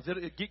right now? Give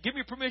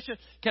me permission.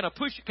 Can I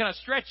push you? Can I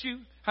stretch you?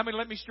 How many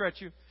let me stretch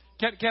you?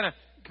 Can I,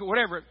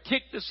 whatever,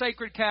 kick the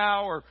sacred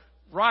cow or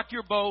rock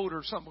your boat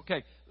or something?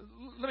 Okay,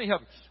 let me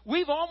help you.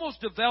 We've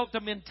almost developed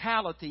a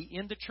mentality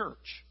in the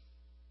church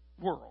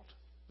world,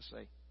 let's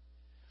say,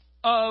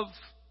 of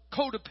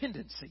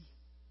codependency.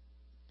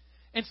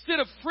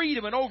 Instead of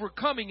freedom and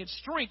overcoming and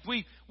strength,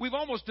 we've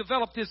almost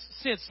developed this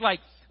sense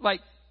like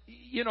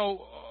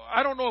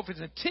I don't know if it's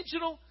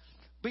intentional,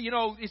 but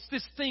it's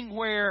this thing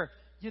where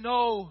it's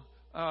all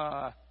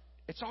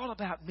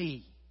about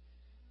me.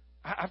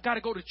 I've got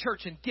to go to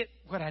church and get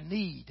what I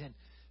need, and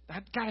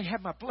I've got to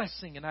have my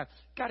blessing, and I've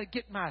got to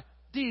get my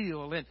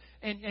deal, and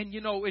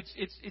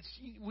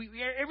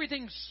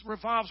everything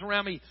revolves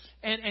around me,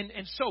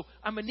 and so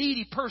I'm a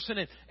needy person,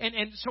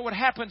 and so what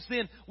happens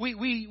then?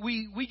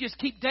 We just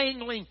keep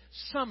dangling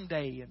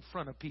someday in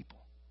front of people.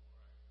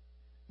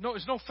 No,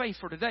 there's no faith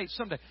for today.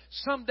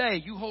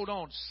 Someday you hold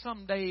on.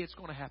 Someday it's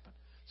going to happen.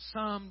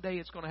 Someday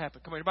it's going to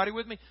happen. Come on, everybody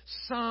with me?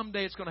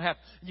 Someday it's going to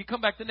happen. And you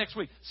come back the next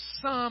week.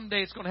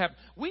 Someday it's going to happen.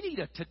 We need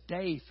a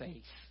today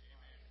faith.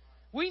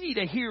 We need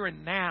a here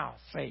and now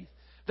faith.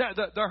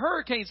 The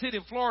hurricanes hit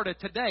in Florida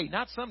today,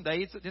 not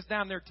someday. It's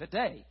down there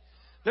today.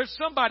 There's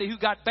somebody who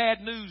got bad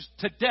news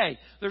today.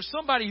 There's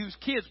somebody whose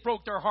kids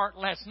broke their heart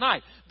last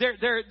night.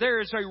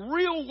 There is a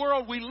real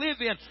world we live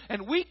in,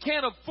 and we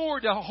can't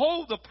afford to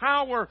hold the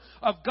power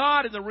of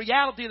God and the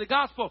reality of the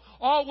gospel,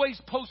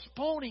 always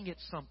postponing it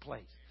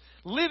someplace.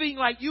 Living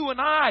like you and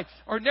I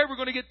are never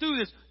going to get through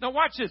this. Now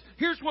watch this.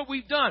 Here's what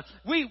we've done.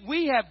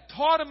 We have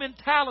taught a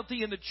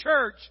mentality in the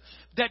church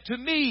that to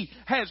me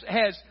has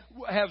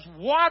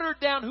watered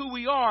down who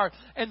we are.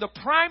 And the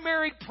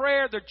primary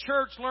prayer the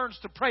church learns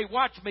to pray,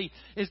 watch me,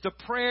 is the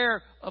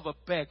prayer of a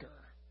beggar.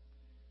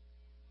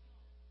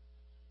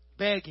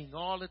 Begging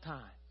all the time.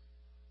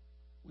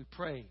 We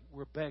pray.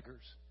 We're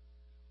beggars.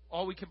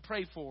 All we can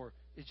pray for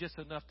is just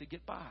enough to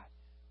get by.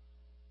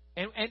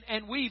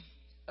 And we've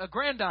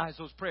aggrandize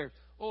those prayers.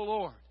 Oh,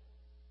 Lord,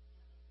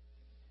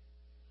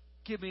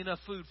 give me enough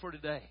food for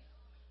today.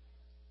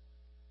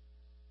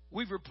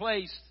 We've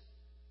replaced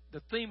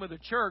the theme of the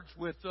church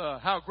with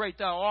how great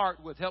thou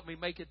art with help me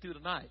make it through the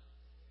night.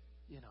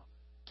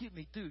 Get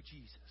me through,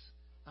 Jesus.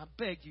 I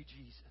beg you,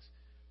 Jesus.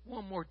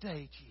 One more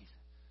day, Jesus.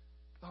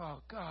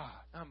 Oh, God,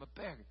 I'm a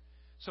beggar.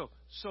 So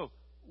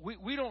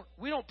we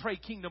don't pray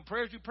kingdom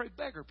prayers. We pray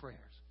beggar prayers.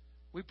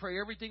 We pray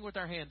everything with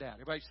our hand out.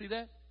 Everybody see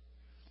that?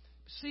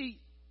 See,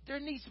 there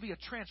needs to be a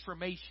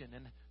transformation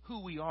in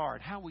who we are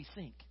and how we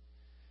think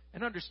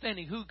and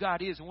understanding who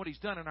God is and what He's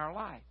done in our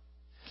life.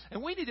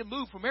 And we need to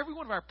move from every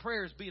one of our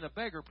prayers being a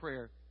beggar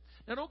prayer.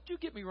 Now, don't you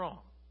get me wrong.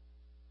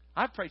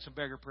 I've prayed some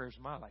beggar prayers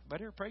in my life.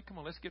 Anybody ever prayed? Come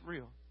on, let's get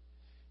real.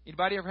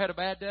 Anybody ever had a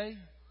bad day?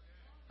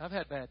 I've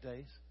had bad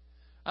days.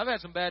 I've had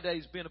some bad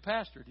days being a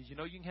pastor. Did you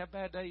know you can have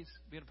bad days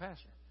being a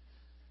pastor?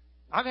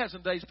 I've had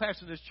some days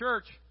pastoring this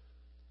church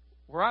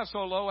where I was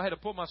so low I had to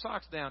pull my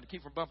socks down to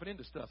keep from bumping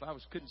into stuff.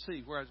 Couldn't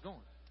see where I was going.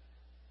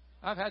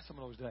 I've had some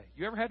of those days.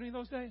 You ever had any of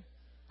those days?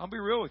 I'll be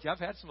real with you. I've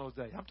had some of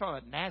those days. I'm talking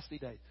about nasty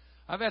days.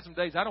 I've had some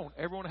days I don't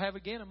ever want to have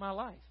again in my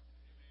life.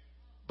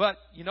 But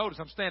you notice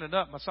I'm standing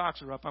up. My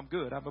socks are up. I'm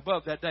good. I'm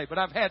above that day. But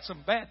I've had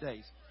some bad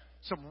days,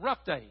 some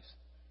rough days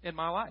in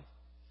my life.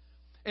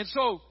 And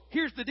so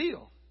here's the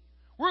deal.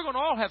 We're going to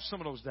all have some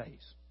of those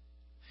days.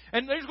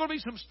 And there's going to be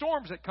some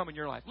storms that come in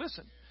your life.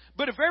 Listen.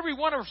 But if every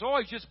one of us are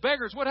always just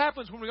beggars, what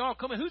happens when we all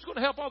come in? Who's going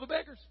to help all the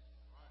beggars?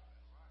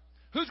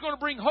 Who's going to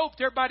bring hope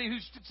to everybody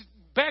who's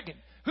begging?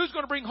 Who's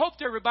going to bring hope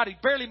to everybody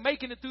barely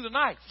making it through the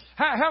night?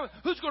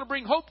 Who's going to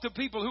bring hope to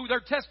people who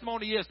their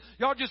testimony is,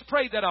 y'all just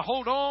pray that I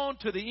hold on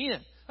to the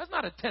end? That's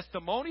not a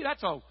testimony.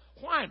 That's a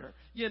whiner.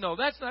 You know,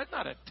 that's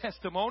not a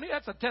testimony.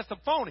 That's a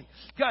testimony.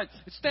 God,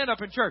 stand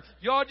up in church.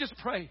 Y'all just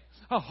pray.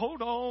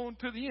 Hold on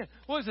to the end.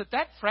 Well, is it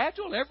that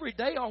fragile every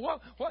day? Or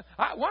what?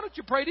 Why don't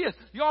you pray this?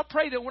 Y'all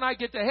pray that when I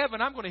get to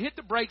heaven, I'm going to hit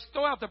the brakes,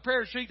 throw out the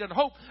parachute, and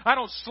hope I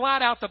don't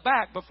slide out the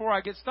back before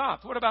I get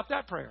stopped. What about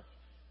that prayer?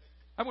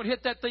 I'm going to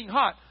hit that thing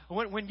hot.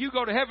 When you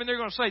go to heaven, they're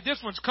going to say, this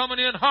one's coming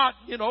in hot.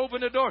 You know,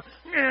 open the door.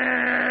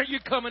 You're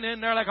coming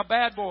in there like a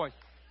bad boy.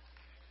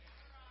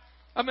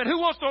 I mean, who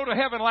wants to go to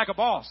heaven like a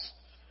boss?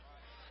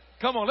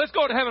 Come on, let's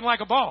go to heaven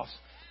like a boss.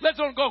 Let's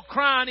don't go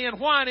crying in,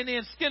 whining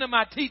in, skinning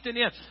my teeth in.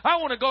 I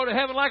want to go to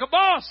heaven like a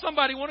boss.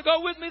 Somebody want to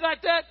go with me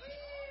like that?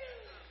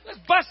 Let's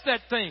bust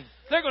that thing.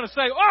 They're going to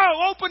say,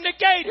 oh, open the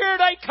gate. Here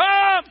they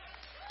come.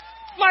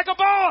 Like a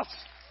boss.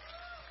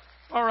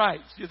 All right.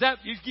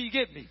 You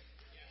get me?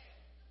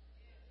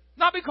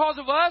 Not because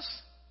of us.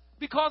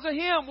 Because of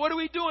Him. What are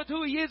we doing?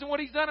 Who He is and what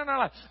He's done in our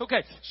life.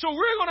 Okay. So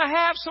we're going to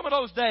have some of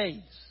those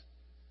days.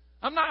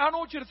 I don't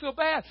want you to feel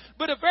bad.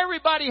 But if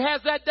everybody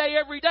has that day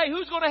every day,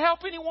 who's going to help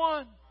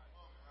anyone?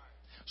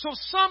 So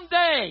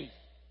someday,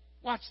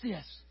 watch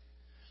this.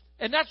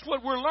 And that's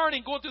what we're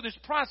learning going through this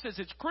process.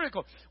 It's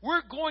critical.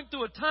 We're going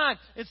through a time,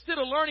 instead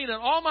of learning that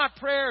all my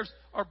prayers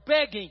are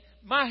begging,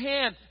 my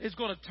hand is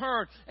going to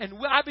turn. And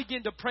I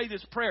begin to pray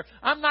this prayer.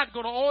 I'm not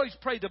going to always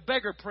pray the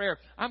beggar prayer.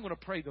 I'm going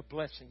to pray the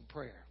blessing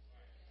prayer.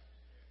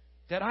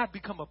 That I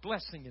become a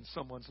blessing in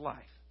someone's life.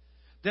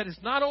 That is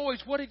not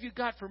always, what have you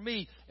got for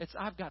me? It's,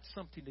 I've got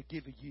something to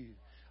give you.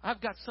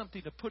 I've got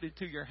something to put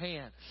into your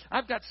hand.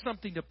 I've got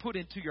something to put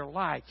into your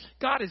life.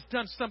 God has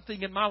done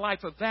something in my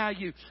life of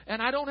value.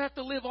 And I don't have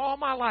to live all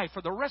my life,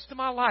 for the rest of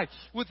my life,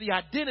 with the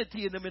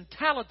identity and the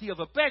mentality of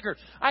a beggar.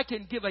 I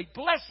can give a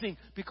blessing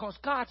because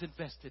God's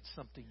invested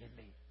something in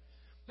me.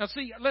 Now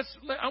see,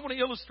 I want to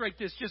illustrate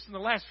this just in the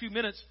last few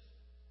minutes.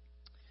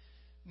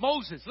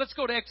 Moses, let's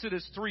go to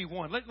Exodus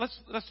 3:1.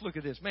 Let's look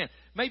at this. Man,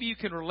 maybe you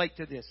can relate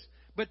to this.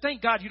 But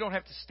thank God you don't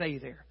have to stay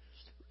there.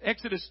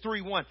 Exodus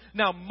 3:1.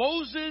 Now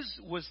Moses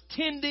was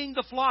tending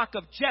the flock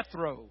of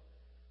Jethro.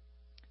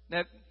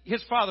 Now,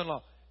 his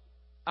father-in-law.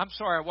 I'm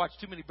sorry, I watched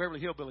too many Beverly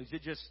Hillbillies.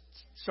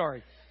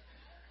 Sorry.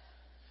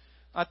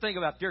 I think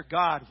about, dear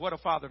God, what a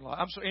father-in-law.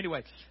 I'm sorry.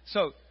 Anyway,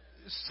 so,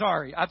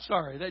 sorry. I'm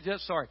sorry.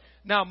 Just sorry.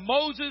 Now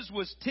Moses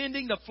was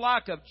tending the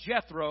flock of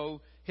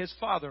Jethro, his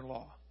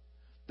father-in-law,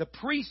 the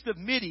priest of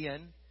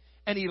Midian,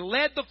 and he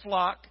led the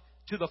flock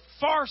to the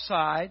far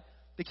side.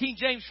 The King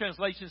James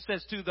translation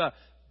says to the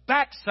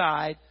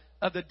backside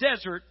of the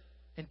desert,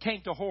 and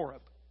came to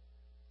Horeb,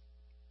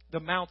 the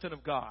mountain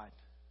of God.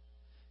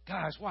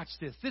 Guys, watch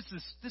this. This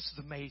is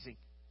amazing.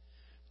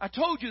 I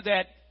told you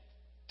that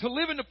to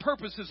live in the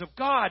purposes of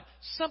God,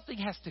 something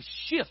has to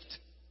shift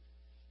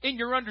in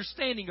your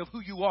understanding of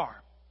who you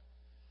are.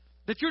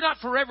 That you're not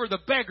forever the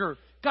beggar.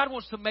 God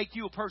wants to make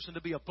you a person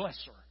to be a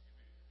blesser.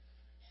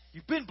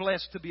 You've been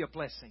blessed to be a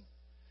blessing.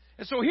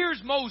 And so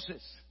here's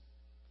Moses.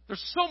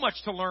 There's so much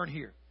to learn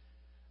here.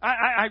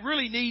 I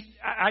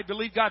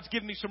believe God's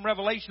given me some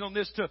revelation on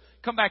this to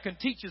come back and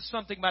teach us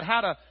something about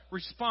how to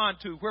respond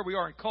to where we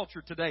are in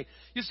culture today.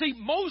 You see,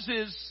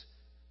 Moses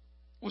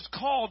was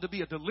called to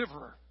be a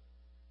deliverer.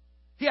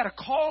 He had a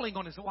calling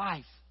on his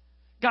life.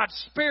 God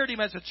spared him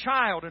as a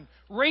child and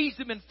raised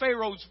him in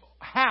Pharaoh's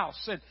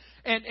house.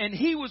 And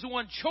he was the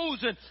one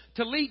chosen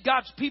to lead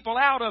God's people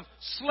out of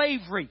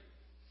slavery.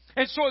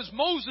 And so as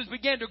Moses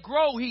began to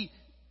grow, he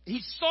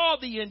saw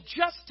the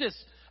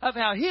injustice of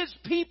how his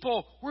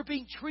people were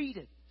being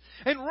treated.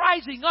 And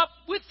rising up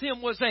with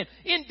him was an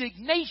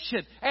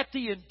indignation at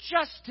the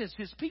injustice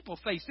his people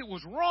faced. It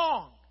was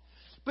wrong.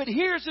 But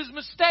here's his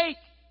mistake.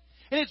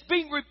 And it's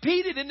being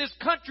repeated in this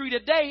country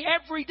today,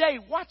 every day.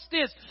 Watch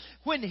this.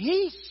 When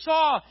he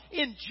saw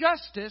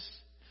injustice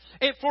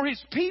for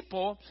his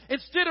people,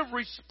 instead of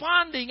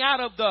responding out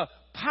of the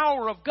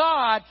power of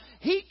God,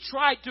 he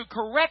tried to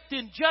correct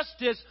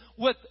injustice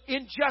with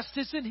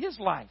injustice in his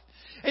life.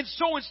 And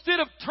so instead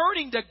of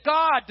turning to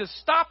God to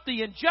stop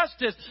the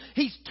injustice,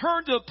 he's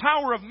turned to the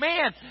power of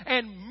man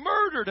and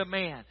murdered a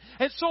man.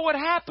 And so what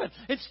happened?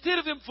 Instead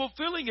of him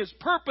fulfilling his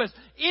purpose,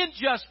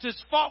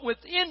 injustice fought with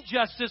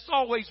injustice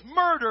always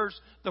murders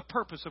the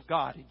purpose of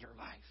God in your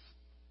life.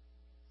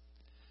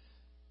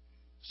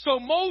 So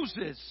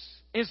Moses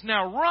is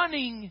now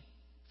running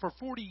for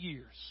 40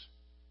 years.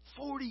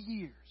 40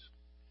 years.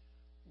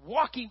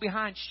 Walking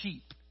behind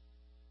sheep.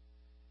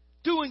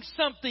 Doing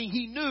something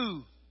he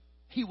knew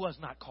he was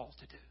not called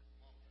to do.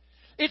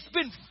 It's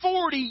been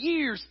 40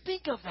 years.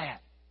 Think of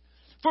that.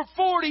 For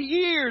 40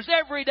 years,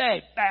 every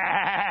day.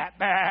 Bah,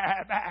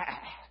 bah, bah.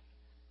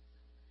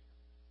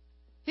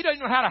 He doesn't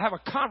know how to have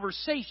a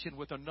conversation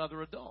with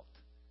another adult.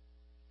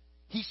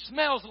 He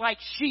smells like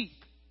sheep.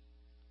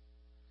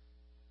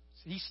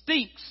 He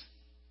stinks.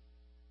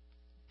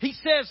 He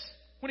says,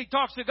 when he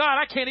talks to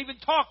God, I can't even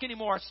talk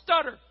anymore. I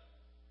stutter.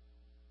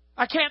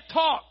 I can't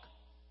talk.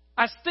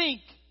 I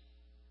stink.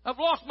 I've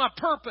lost my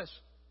purpose.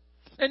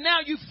 And now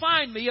you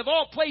find me, of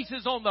all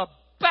places, on the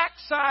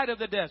backside of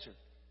the desert.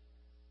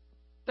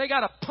 They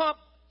got to pump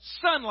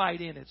sunlight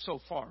in it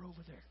so far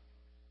over there.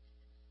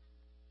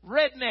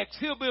 Rednecks,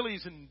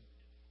 hillbillies, and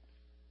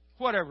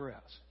whatever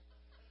else.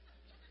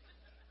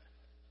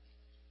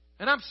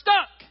 And I'm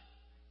stuck.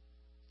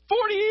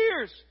 40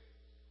 years.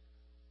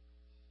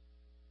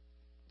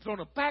 But on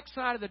the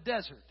backside of the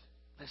desert,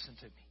 listen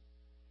to me,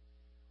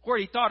 where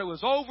he thought it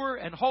was over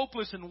and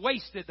hopeless and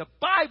wasted, the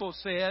Bible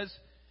says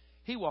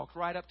he walked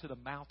right up to the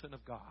mountain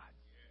of God.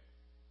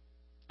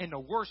 In the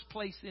worst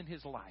place in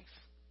his life.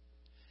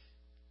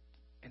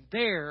 And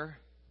there,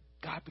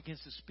 God begins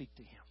to speak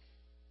to him.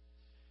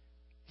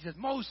 He says,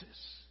 Moses,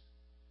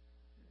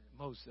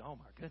 oh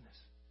my goodness.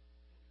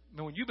 I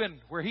mean, when you've been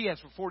where he has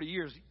for 40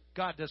 years,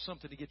 God does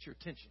something to get your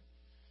attention.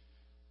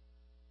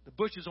 The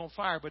bush is on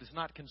fire, but it's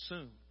not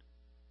consumed.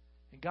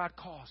 And God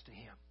calls to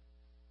him.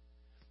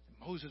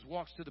 And Moses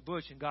walks to the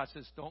bush, and God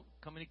says, don't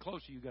come any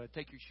closer. You've got to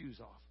take your shoes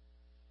off.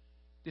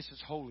 This is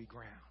holy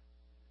ground.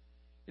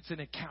 It's an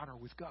encounter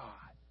with God.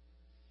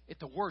 At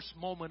the worst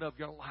moment of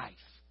your life.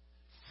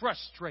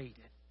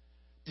 Frustrated.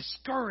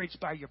 Discouraged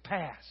by your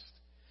past.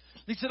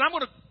 He said, I'm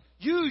going to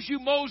use you,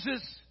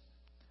 Moses.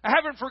 I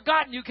haven't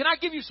forgotten you. Can I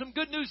give you some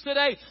good news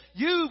today?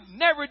 You've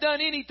never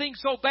done anything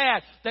so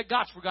bad that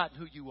God's forgotten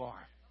who you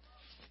are.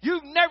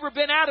 You've never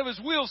been out of his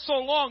will so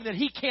long that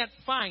he can't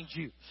find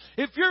you.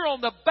 If you're on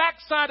the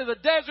backside of the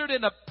desert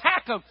in a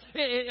pack of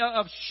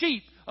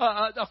sheep,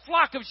 a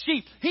flock of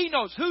sheep, he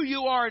knows who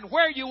you are and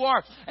where you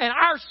are. And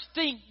our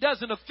stink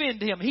doesn't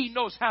offend him. He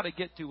knows how to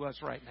get to us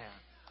right now.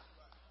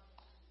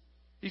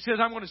 He says,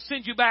 I'm going to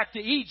send you back to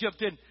Egypt,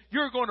 and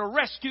you're going to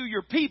rescue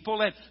your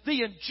people, and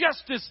the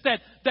injustice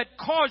that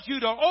caused you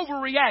to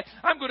overreact,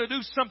 I'm going to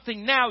do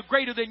something now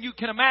greater than you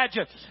can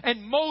imagine.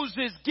 And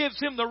Moses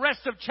gives him the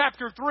rest of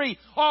chapter 3,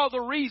 all the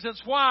reasons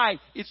why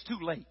it's too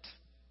late.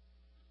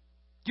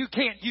 You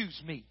can't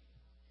use me.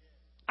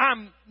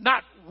 I'm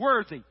not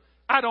worthy.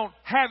 I don't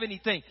have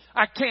anything.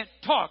 I can't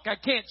talk. I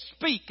can't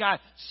speak. I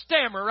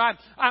stammer.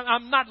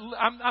 I'm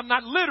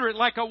not literate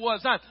like I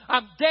was.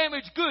 I'm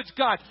damaged goods,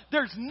 God.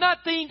 There's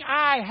nothing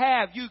I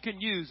have you can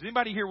use.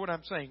 Anybody hear what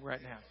I'm saying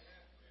right now?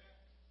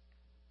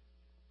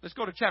 Let's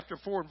go to chapter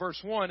 4 and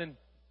verse 1. And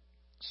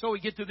so we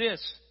get to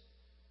this.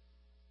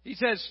 He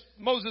says,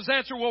 Moses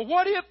answered, well,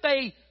 what if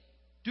they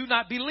do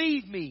not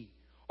believe me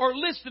or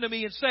listen to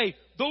me and say,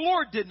 the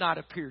Lord did not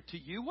appear to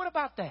you? What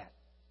about that?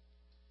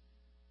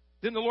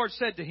 Then the Lord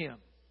said to him,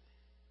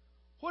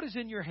 what is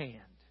in your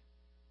hand?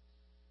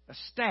 A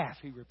staff,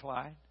 he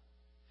replied.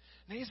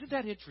 Now, isn't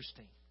that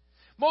interesting?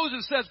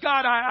 Moses says,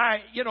 God,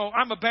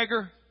 I'm a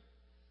beggar.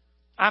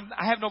 I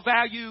have no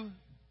value.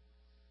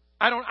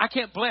 I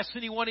can't bless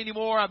anyone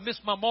anymore. I've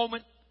missed my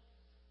moment.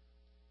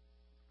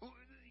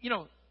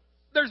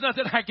 There's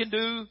nothing I can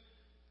do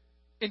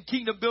in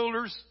Kingdom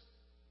Builders.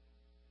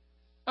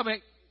 I mean,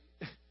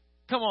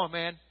 come on,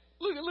 man.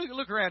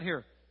 Look around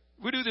here.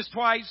 We do this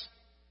twice.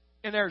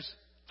 And there's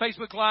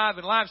Facebook Live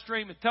and live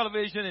stream and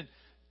television and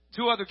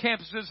 2 other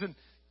campuses. And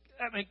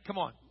I mean, come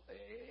on.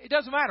 It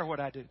doesn't matter what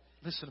I do.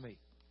 Listen to me.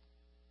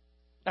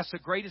 That's the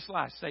greatest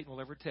lie Satan will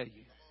ever tell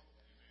you,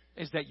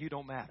 is that you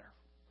don't matter.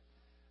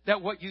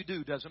 That what you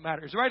do doesn't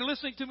matter. Is everybody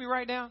listening to me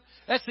right now?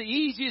 That's the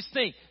easiest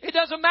thing. It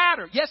doesn't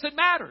matter. Yes, it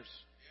matters.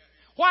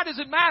 Why does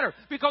it matter?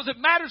 Because it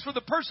matters for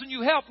the person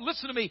you help.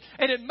 Listen to me.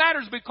 And it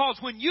matters because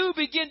when you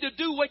begin to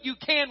do what you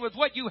can with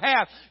what you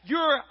have,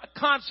 your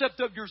concept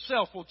of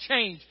yourself will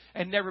change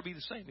and never be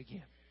the same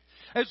again.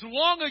 As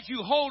long as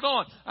you hold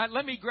on,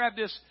 let me grab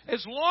this.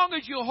 As long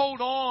as you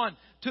hold on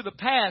to the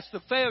past,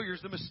 the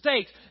failures, the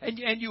mistakes,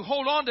 and you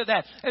hold on to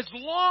that, as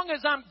long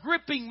as I'm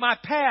gripping my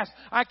past,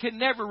 I can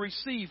never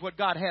receive what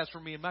God has for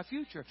me in my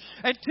future.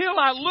 Until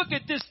I look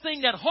at this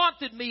thing that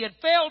haunted me and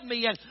failed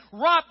me and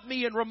robbed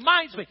me and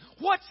reminds me,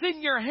 what's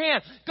in your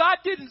hand? God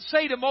didn't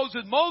say to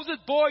Moses, Moses,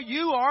 boy,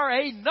 you are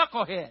a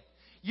knucklehead.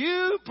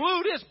 You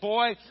blew this,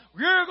 boy.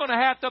 You're going to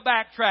have to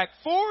backtrack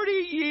 40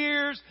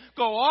 years,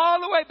 go all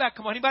the way back.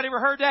 Come on, anybody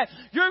ever heard that?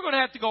 You're going to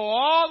have to go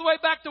all the way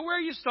back to where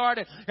you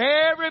started.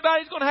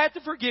 Everybody's going to have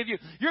to forgive you.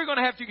 You're going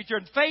to have to get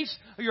your face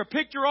or your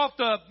picture off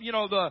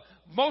the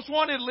most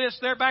wanted list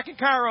there back in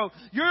Cairo.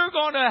 You're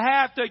going to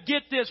have to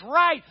get this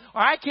right, or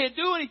I can't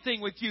do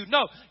anything with you.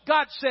 No,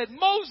 God said,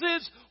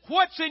 Moses,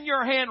 what's in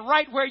your hand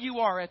right where you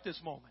are at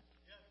this moment?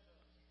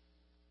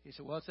 He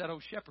said, well, it's that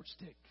old shepherd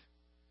stick.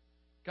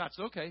 God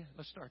said, okay,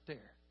 let's start there.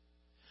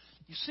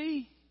 You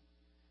see,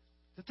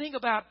 the thing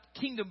about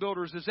Kingdom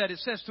Builders is that it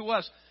says to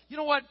us, you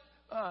know what?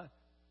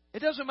 It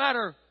doesn't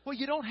matter what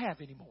you don't have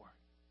anymore.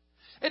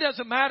 It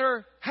doesn't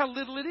matter how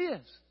little it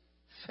is.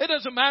 It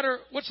doesn't matter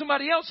what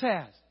somebody else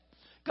has.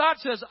 God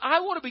says,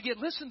 I want to begin,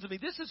 listen to me,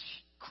 this is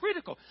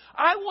critical.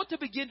 I want to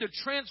begin to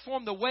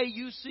transform the way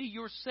you see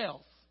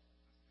yourself.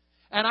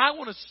 And I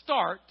want to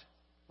start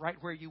right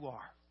where you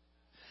are.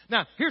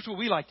 Now, here's what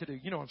we like to do.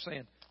 You know what I'm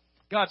saying?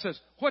 God says,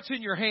 what's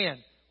in your hand?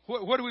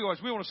 What do we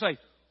always? We want to say,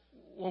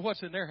 well,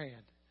 what's in their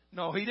hand?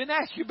 No, he didn't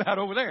ask you about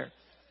over there.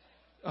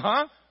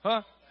 Isn't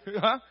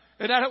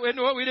that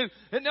what we do?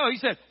 And no, he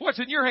said, what's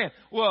in your hand?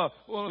 Well,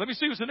 let me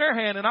see what's in their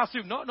hand, and I'll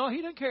see. No, he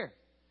didn't care.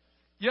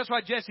 That's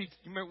why Jesse,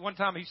 you remember one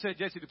time he said,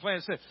 Jesse the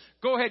planter said,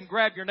 go ahead and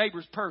grab your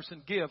neighbor's purse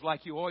and give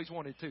like you always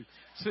wanted to.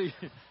 See,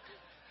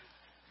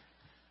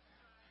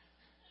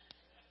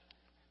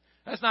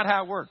 that's not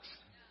how it works.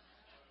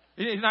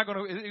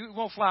 It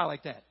won't fly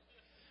like that.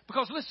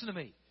 Because listen to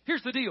me.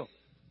 Here's the deal.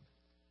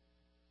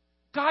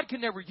 God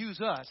can never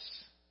use us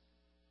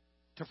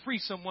to free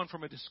someone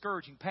from a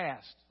discouraging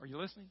past. Are you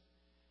listening?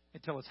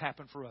 Until it's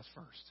happened for us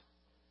first.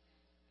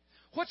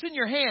 What's in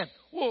your hand?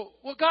 Well,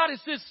 God,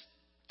 is this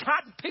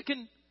cotton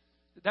picking?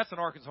 That's an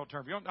Arkansas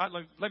term.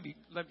 Let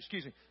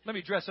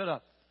me dress it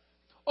up.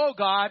 Oh,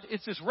 God,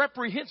 it's this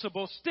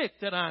reprehensible stick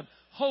that I'm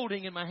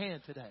holding in my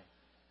hand today.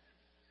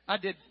 I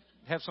did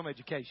have some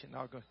education.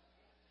 I'll go.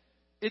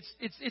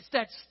 It's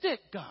that stick,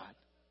 God.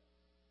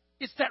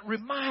 It's that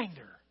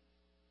reminder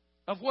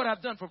of what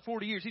I've done for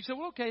 40 years. He said,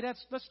 well, okay,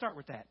 let's start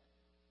with that.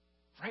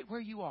 Right where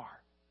you are.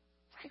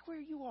 Right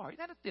where you are. Isn't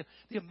that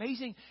the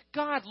amazing?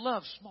 God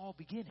loves small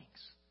beginnings,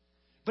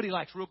 but He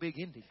likes real big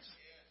endings.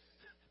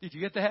 Did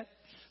you get that?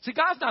 See,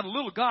 God's not a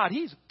little God.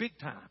 He's big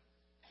time.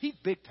 He's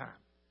big time.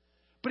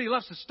 But He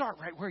loves to start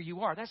right where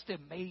you are. That's the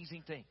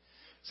amazing thing.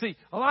 See,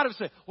 a lot of us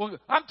say, well,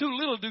 I'm too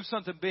little to do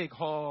something big.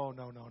 Oh,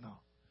 no.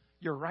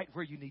 You're right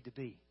where you need to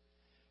be.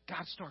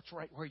 God starts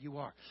right where you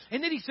are.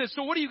 And then He says,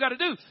 so what do you got to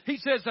do? He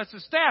says, that's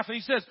the staff. And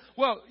He says,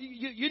 well,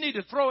 you need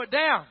to throw it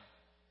down.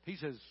 He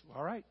says,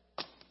 all right.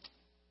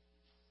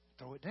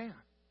 Throw it down.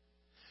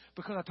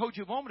 Because I told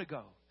you a moment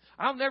ago,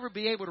 I'll never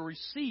be able to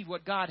receive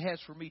what God has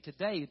for me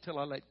today until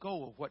I let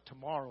go of what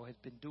tomorrow has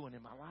been doing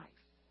in my life.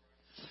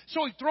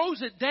 So He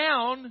throws it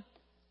down,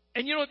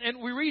 and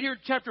and we read here in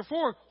chapter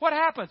 4, what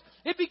happens?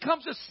 It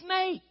becomes a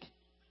snake.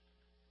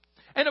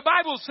 And the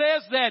Bible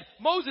says that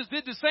Moses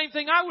did the same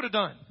thing I would have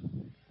done.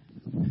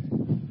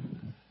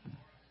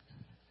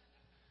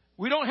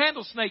 We don't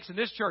handle snakes in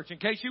this church, in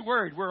case you're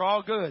worried. We're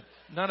all good.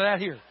 None of that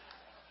here.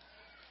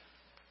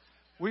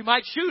 We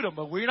might shoot them,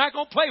 but we're not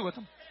going to play with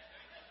them.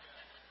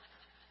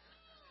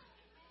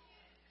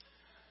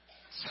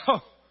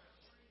 So,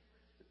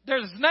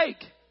 there's a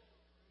snake.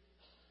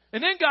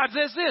 And then God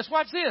says this.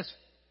 Watch this.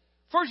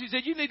 First He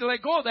said, you need to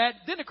let go of that.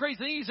 Then the crazy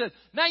thing, He said,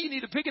 now you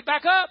need to pick it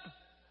back up.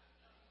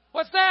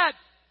 What's that?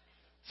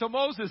 So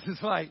Moses is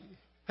like,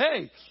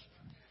 hey,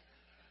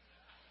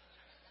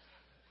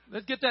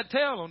 let's get that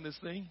tail on this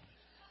thing.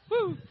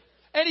 Woo.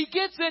 And he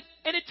gets it,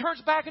 and it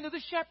turns back into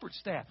the shepherd's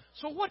staff.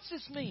 So what's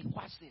this mean?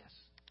 Watch this.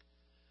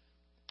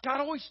 God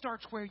always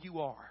starts where you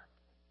are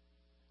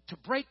to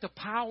break the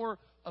power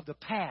of the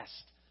past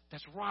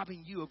that's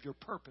robbing you of your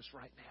purpose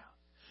right now.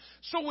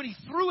 So when He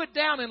threw it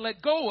down and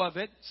let go of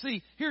it,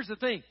 see, here's the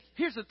thing.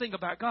 Here's the thing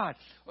about God.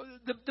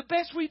 The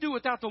best we do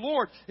without the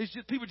Lord is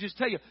people just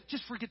tell you,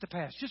 just forget the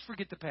past. Just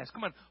forget the past.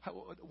 Come on.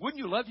 Wouldn't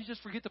you love to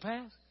just forget the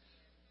past?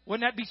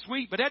 Wouldn't that be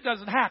sweet? But that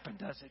doesn't happen,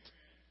 does it?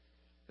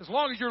 As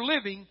long as you're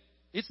living,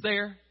 it's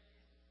there.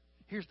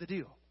 Here's the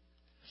deal.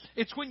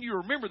 It's when you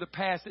remember the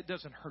past, it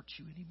doesn't hurt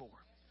you anymore.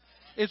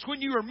 It's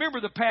when you remember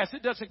the past,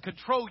 it doesn't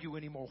control you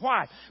anymore.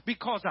 Why?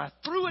 Because I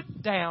threw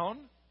it down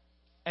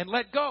and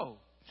let go.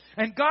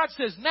 And God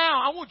says,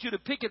 now I want you to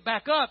pick it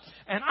back up,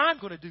 and I'm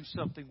going to do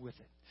something with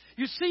it.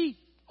 You see,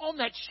 on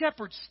that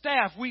shepherd's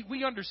staff,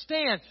 we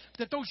understand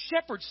that those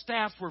shepherd's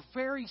staffs were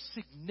very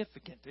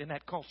significant in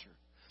that culture.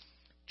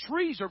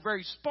 Trees are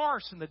very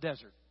sparse in the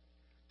desert.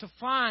 To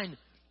find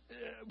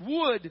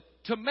wood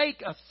to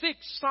make a thick,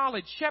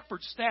 solid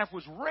shepherd's staff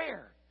was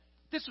rare.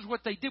 This is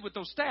what they did with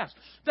those staffs.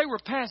 They were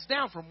passed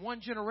down from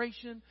one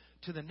generation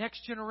to the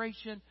next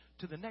generation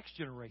to the next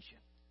generation.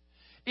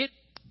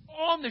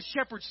 On the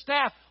shepherd's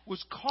staff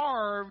was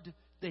carved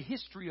the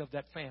history of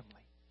that family.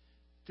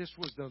 This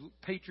was the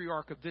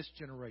patriarch of this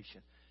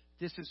generation.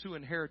 This is who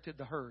inherited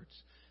the herds.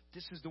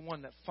 This is the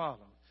one that followed.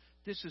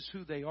 This is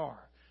who they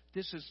are.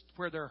 This is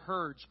where their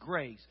herds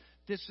graze.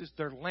 This is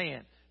their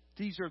land.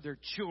 These are their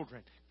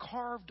children,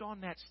 carved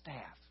on that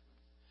staff.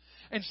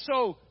 And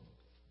so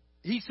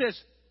He says,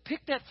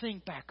 pick that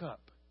thing back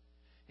up.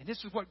 And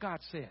this is what God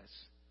says.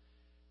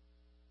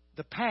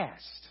 The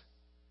past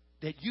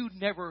that you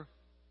never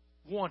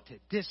wanted,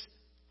 this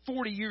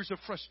 40 years of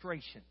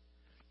frustration,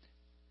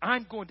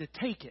 I'm going to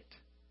take it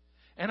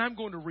and I'm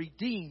going to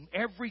redeem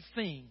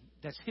everything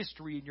that's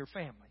history in your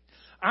family.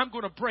 I'm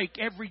going to break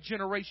every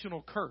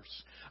generational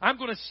curse. I'm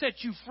going to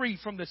set you free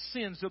from the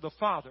sins of the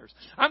fathers.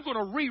 I'm going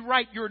to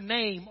rewrite your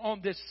name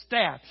on this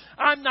staff.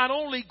 I'm not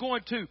only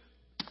going to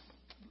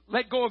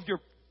let go of your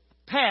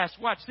past,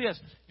 watch this,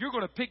 you're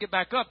going to pick it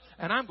back up,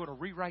 and I'm going to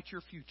rewrite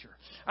your future.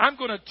 I'm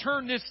going to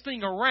turn this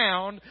thing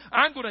around.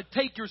 I'm going to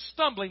take your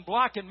stumbling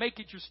block and make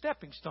it your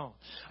stepping stone.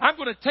 I'm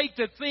going to take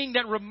the thing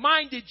that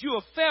reminded you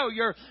of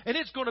failure, and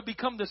it's going to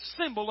become the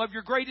symbol of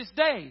your greatest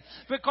day.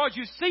 Because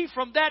you see,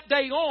 from that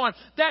day on,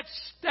 that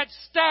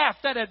staff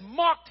that had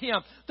mocked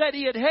him, that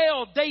he had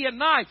held day and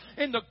night,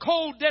 in the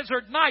cold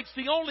desert nights,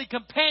 the only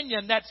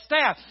companion, that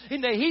staff,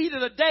 in the heat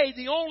of the day,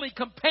 the only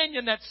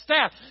companion, that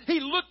staff, he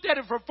looked at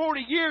it for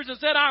 40 years and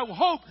said, I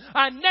hope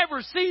I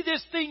never see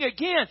this thing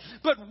again.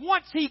 But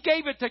once he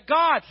gave it to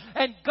God,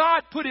 and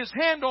God put his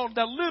hand on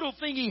the little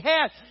thing he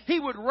had, he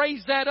would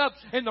raise that up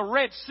and the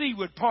Red Sea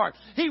would part.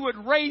 He would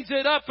raise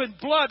it up and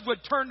blood would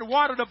turn the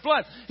water to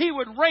blood. He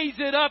would raise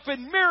it up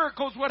and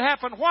miracles would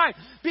happen. Why?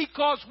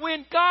 Because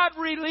when God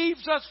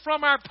relieves us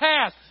from our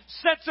past,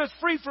 sets us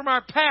free from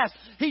our past,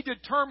 he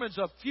determines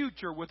a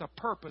future with a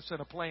purpose and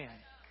a plan.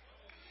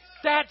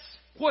 That's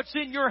what's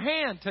in your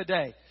hand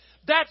today.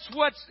 That's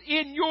what's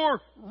in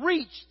your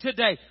reach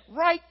today.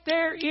 Right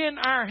there in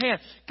our hand.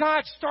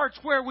 God starts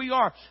where we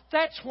are.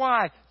 That's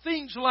why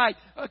things like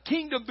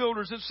kingdom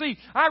builders. And see,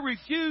 I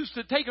refuse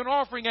to take an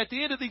offering at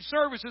the end of these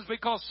services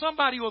because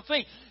somebody will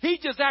think, he's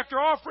just after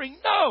offering.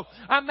 No,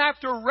 I'm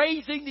after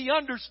raising the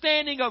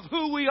understanding of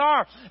who we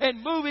are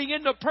and moving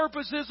into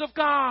purposes of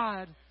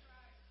God.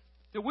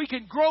 That we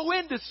can grow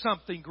into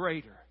something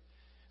greater.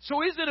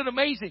 So isn't it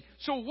amazing?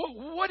 So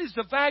what is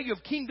the value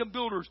of kingdom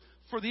builders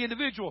for the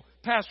individual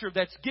pastor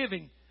that's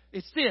giving?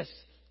 It's this,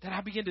 that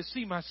I begin to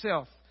see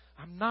myself.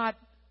 I'm not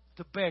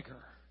the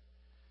beggar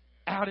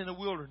out in the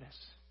wilderness,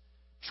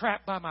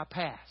 trapped by my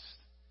past.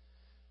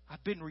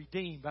 I've been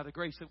redeemed by the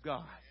grace of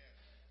God.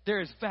 There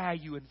is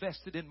value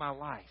invested in my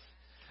life.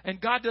 And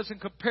God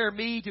doesn't compare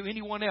me to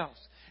anyone else.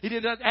 He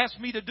didn't ask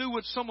me to do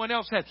what someone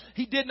else had.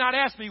 He did not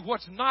ask me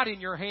what's not in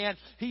your hand.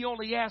 He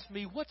only asked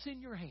me what's in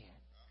your hand.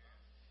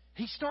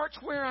 He starts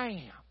where I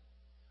am,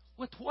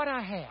 with what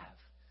I have.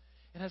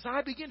 And as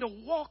I begin to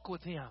walk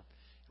with Him,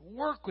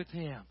 work with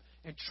Him,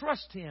 and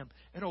trust Him,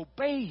 and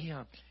obey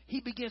Him,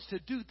 He begins to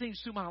do things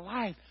through my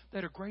life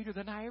that are greater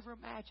than I ever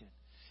imagined.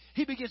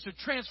 He begins to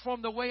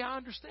transform the way I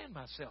understand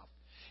myself.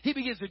 He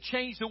begins to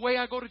change the way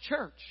I go to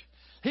church.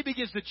 He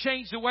begins to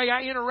change the way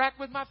I interact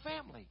with my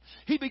family.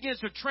 He begins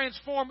to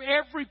transform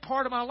every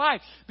part of my life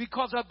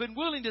because I've been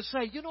willing to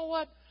say, you know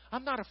what?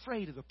 I'm not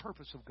afraid of the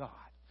purpose of God.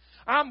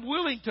 I'm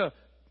willing to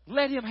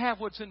let Him have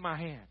what's in my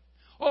hand.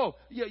 Oh,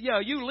 yeah,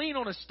 you lean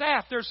on a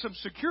staff, there's some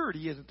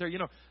security, isn't there? You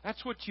know,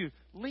 that's what you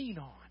lean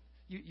on.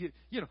 You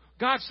know,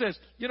 God says,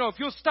 you know, if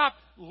you'll stop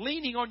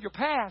leaning on your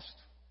past,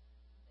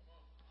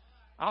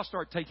 I'll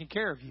start taking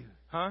care of you,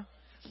 huh?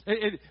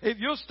 If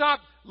you'll stop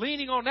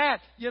leaning on that,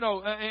 you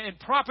know, and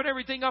propping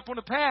everything up on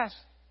the past,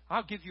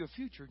 I'll give you a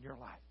future in your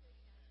life.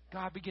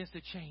 God begins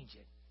to change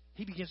it.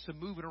 He begins to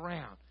move it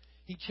around.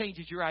 He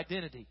changes your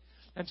identity.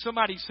 And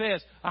somebody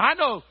says, I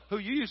know who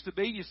you used to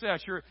be. You say,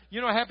 sure. You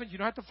know what happens? You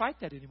don't have to fight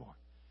that anymore.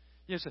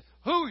 You say,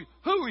 who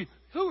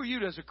are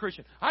you as a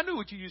Christian? I knew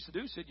what you used to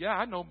do. He said, yeah,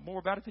 I know more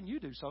about it than you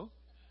do, so.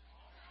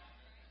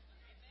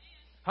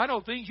 I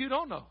know things you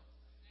don't know.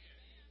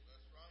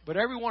 But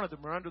every one of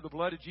them are under the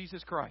blood of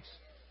Jesus Christ.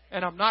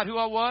 And I'm not who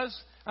I was,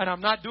 and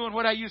I'm not doing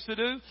what I used to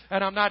do,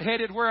 and I'm not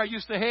headed where I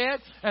used to head,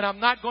 and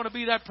I'm not going to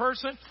be that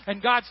person. And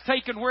God's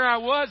taken where I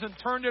was and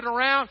turned it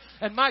around,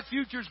 and my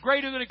future's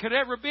greater than it could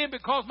ever be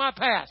because my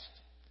past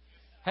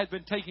has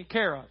been taken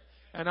care of.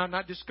 And I'm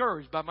not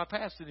discouraged by my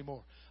past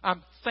anymore.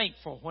 I'm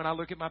thankful when I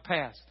look at my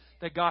past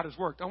that God has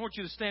worked. I want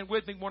you to stand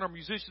with me. Want our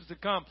musicians to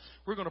come.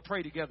 We're going to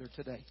pray together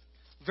today.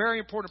 Very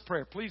important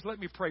prayer. Please let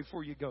me pray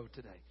before you go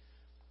today.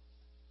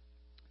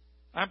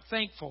 I'm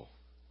thankful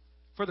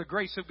for the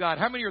grace of God.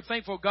 How many are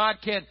thankful God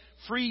can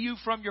free you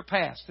from your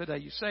past today?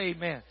 You say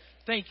amen.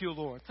 Thank you,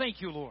 Lord.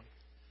 Thank you, Lord.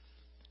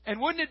 And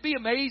wouldn't it be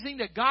amazing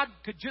that God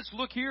could just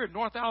look here in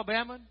North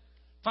Alabama,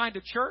 find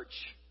a church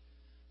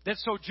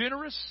that's so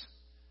generous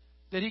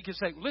that He can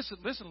say, listen,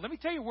 let me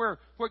tell you where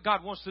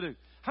God wants to do.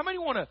 How many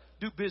want to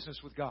do business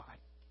with God?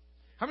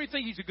 How many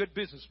think He's a good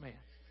businessman?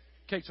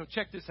 Okay, so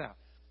check this out.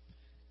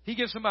 He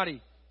gives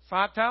somebody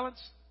 5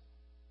 talents,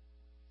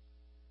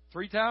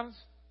 3 talents,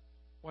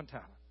 1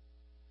 talent.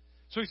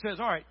 So He says,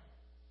 all right,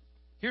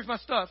 here's my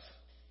stuff.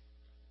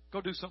 Go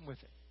do something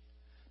with it.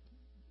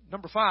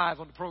 Number 5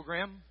 on the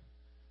program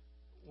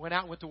went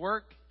out and went to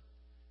work,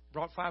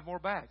 brought 5 more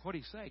back. What did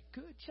he say?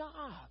 Good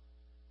job.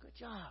 Good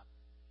job.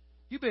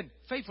 You've been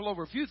faithful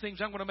over a few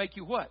things. I'm going to make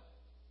you what?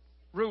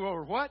 Rule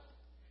over what?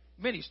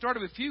 Many.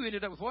 Started with few,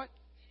 ended up with what?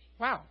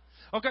 Wow.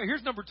 Okay,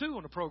 here's number 2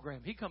 on the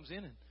program. He comes in,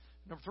 and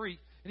number 3,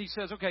 and he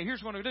says, okay,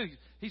 here's what I'm going to do.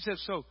 He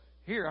says, so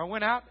here, I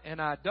went out, and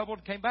I doubled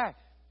and came back.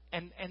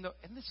 And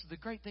this is the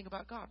great thing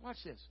about God. Watch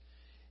this.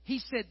 He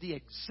said the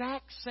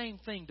exact same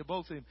thing to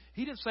both of them.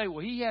 He didn't say, well,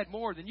 he had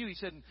more than you. He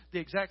said the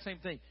exact same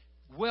thing.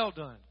 Well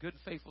done, good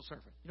and faithful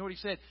servant. You know what he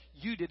said?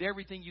 You did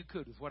everything you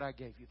could with what I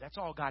gave you. That's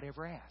all God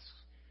ever asks.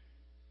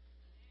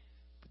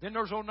 But then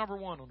there's old number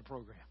 1 on the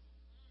program.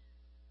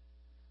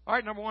 All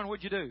right, number 1,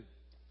 what'd you do?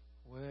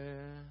 Well,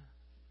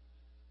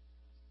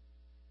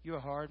 you're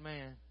a hard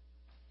man.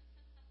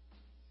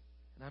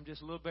 And I'm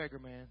just a little beggar,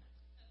 man.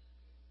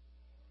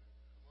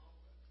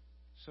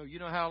 So you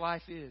know how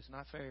life is,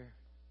 not fair.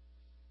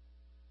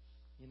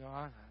 You know,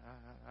 I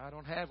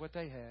don't have what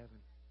they have. And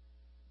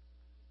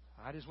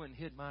I just went and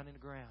hid mine in the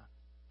ground.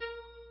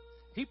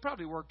 He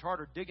probably worked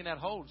harder digging that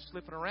hole and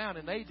slipping around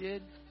than they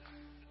did.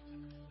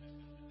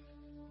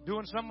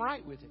 Doing something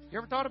right with it. You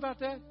ever thought about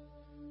that?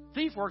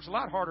 Thief works a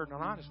lot harder than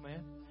an honest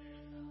man.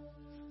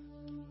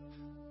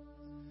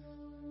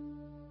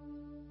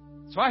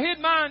 So I hid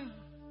mine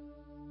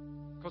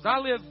because I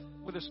live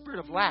with a spirit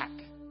of lack.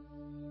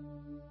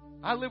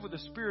 I live with a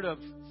spirit of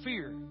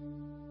fear.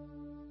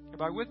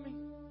 Everybody with me?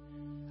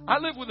 I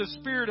live with a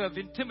spirit of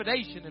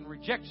intimidation and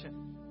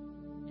rejection.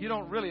 You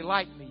don't really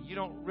like me. You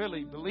don't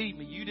really believe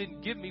me. You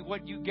didn't give me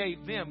what you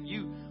gave them.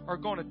 You are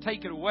going to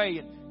take it away,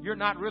 and you're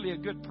not really a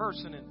good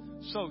person.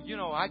 And so, you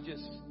know, I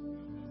just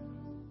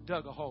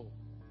dug a hole.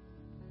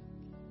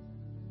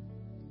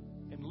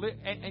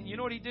 And you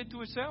know what he did to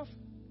himself?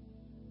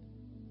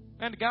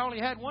 Man, the guy only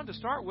had one to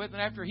start with,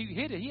 and after he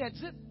hit it, he had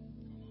zip.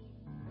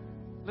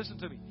 Listen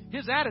to me.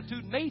 His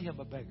attitude made him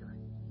a beggar.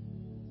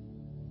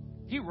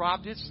 He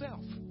robbed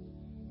himself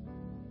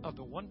of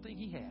the one thing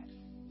he had.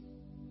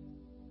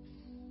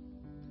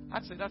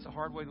 I'd say that's a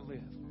hard way to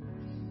live.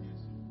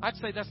 I'd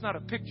say that's not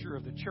a picture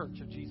of the church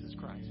of Jesus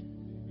Christ.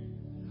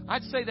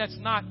 I'd say that's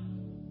not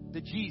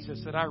the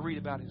Jesus that I read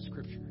about in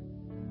Scripture.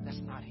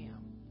 That's not Him.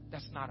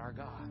 That's not our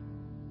God.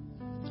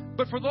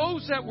 But for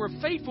those that were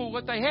faithful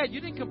what they had, you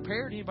didn't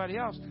compare to anybody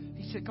else.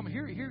 He said, come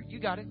here, you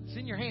got it. It's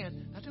in your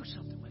hand. Now do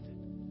something with it.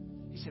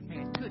 He said,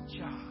 man, good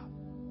job.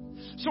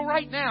 So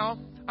right now,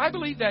 I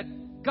believe that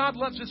God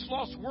loves this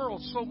lost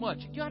world so much.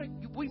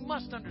 We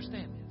must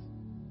understand this.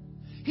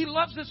 He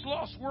loves this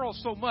lost world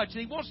so much,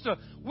 and He wants to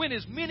win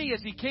as many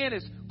as He can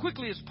as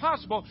quickly as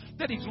possible,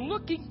 that He's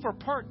looking for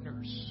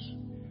partners.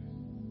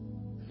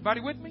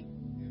 Anybody with me?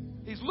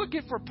 He's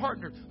looking for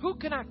partners. Who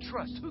can I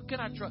trust? Who can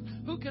I trust?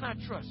 Who can I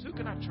trust? Who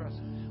can I trust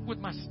with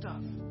my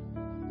stuff?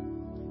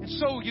 And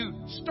so you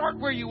start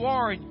where you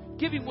are and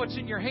give Him what's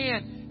in your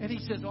hand, and He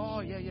says, oh,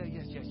 yes.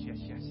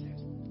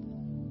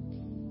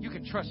 You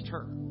can trust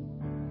her.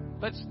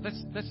 Let's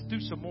do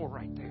some more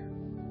right there.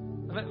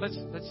 Let's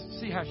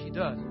see how she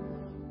does.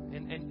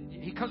 And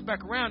he comes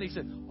back around and he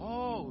said,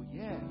 oh,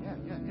 yeah.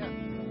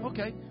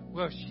 Okay,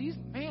 well,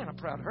 I'm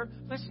proud of her.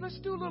 Let's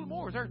do a little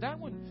more with her. That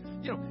one,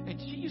 you know, and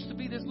she used to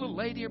be this little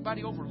lady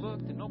everybody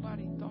overlooked and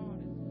nobody thought.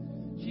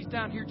 And she's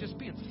down here just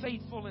being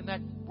faithful in that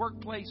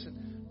workplace and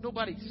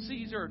nobody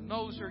sees her or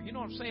knows her. You know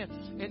what I'm saying?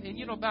 And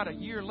you know, about a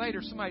year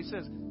later, somebody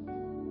says,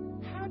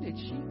 how did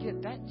she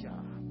get that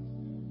job?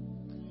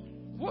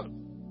 What?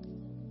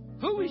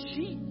 Who is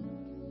she?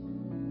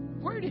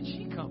 Where did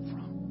she come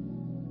from?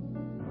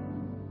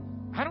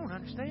 I don't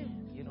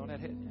understand. You know, that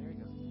head. There you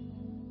go.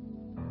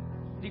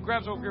 He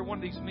grabs over here one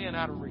of these men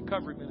out of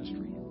recovery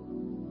ministry.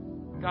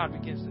 God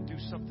begins to do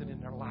something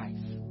in their life.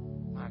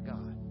 My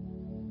God.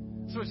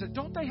 So he said,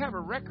 don't they have a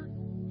record?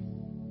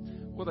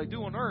 Well, they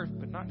do on earth,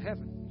 but not in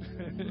heaven.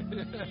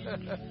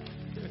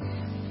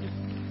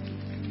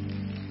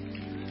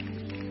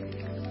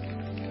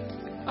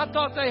 I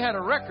thought they had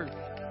a record.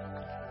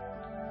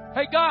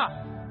 Hey, God,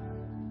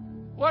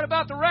 what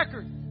about the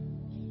record?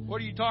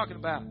 What are you talking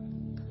about?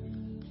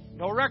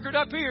 No record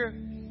up here.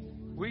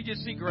 We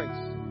just see grace.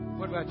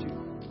 What about you?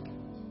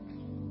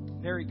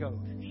 There he goes.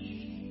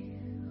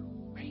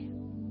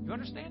 Man, you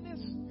understand this?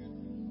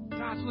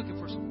 God's looking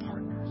for some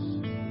partners.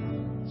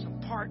 Some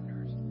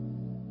partners.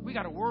 We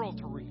got a world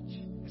to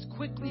reach as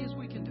quickly as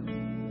we can do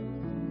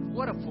it.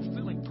 What a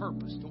fulfilling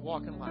purpose to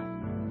walk in life.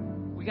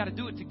 We got to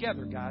do it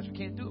together, guys. We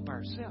can't do it by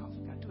ourselves.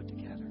 We got to do it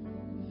together.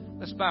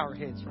 Let's bow our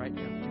heads right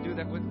now. Would you do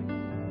that with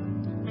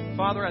me?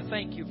 Father, I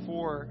thank you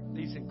for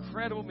these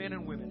incredible men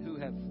and women who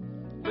have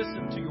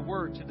listened to your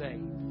word today,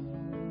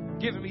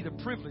 given me the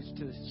privilege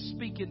to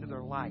speak into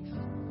their life.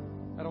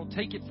 I don't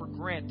take it for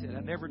granted.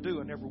 I never do.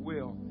 I never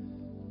will.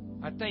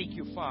 I thank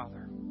you,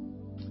 Father,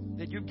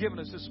 that you've given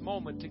us this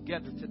moment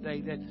together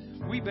today, that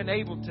we've been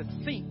able to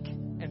think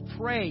and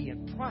pray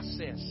and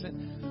process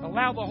and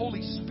allow the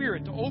Holy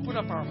Spirit to open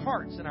up our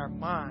hearts and our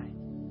mind.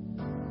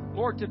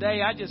 Lord,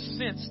 today I just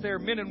sense there are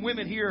men and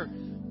women here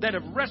that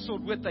have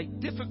wrestled with a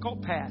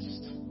difficult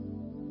past.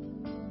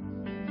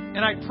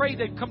 And I pray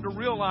they've come to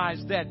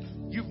realize that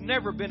you've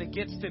never been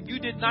against them. You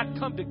did not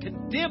come to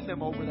condemn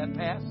them over that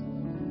past.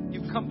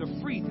 You've come to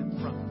free them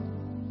from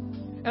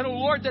it. And, oh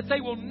Lord, that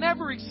they will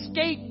never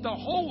escape the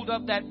hold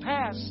of that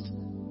past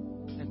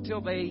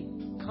until they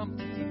come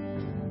to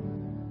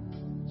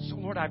you. So,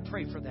 Lord, I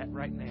pray for that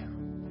right now.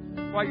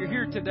 While you're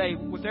here today,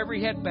 with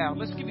every head bowed,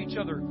 let's give each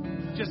other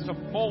just a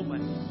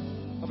moment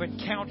of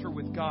encounter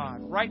with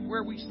God right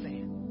where we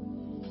stand.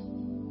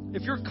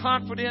 If you're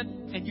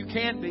confident, and you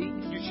can be,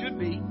 and you should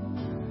be,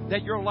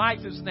 that your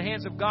life is in the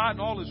hands of God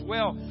and all is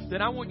well,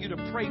 then I want you to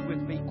pray with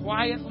me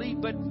quietly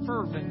but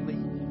fervently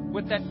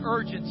with that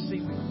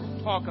urgency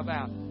we talk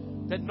about,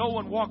 that no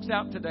one walks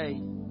out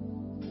today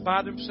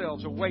by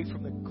themselves away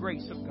from the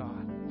grace of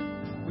God.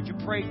 Would you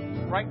pray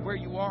right where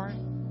you are?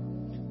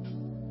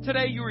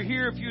 today you were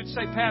here, if you would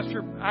say,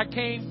 Pastor, I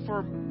came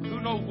for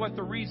who knows what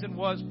the reason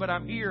was, but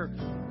I'm here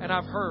and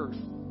I've heard.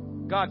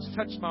 God's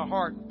touched my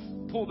heart,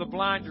 pulled the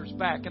blinders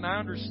back, and I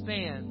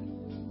understand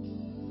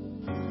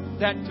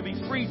that to be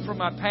free from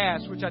my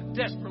past, which I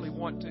desperately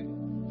want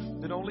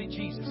to, that only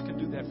Jesus can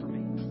do that for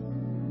me.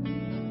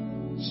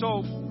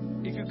 So,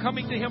 if you're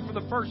coming to Him for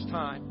the first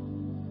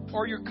time,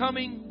 or you're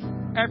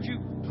coming after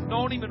you've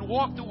known Him and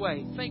walked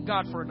away, thank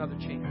God for another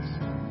chance.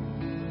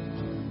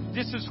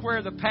 This is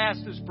where the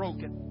past is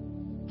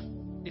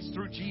broken. It's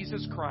through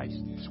Jesus Christ.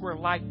 It's where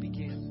life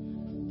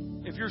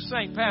begins. If you're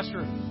saying,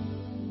 Pastor,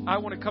 I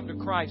want to come to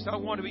Christ, I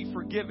want to be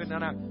forgiven,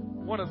 and I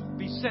want to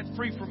be set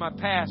free from my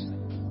past,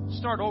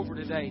 start over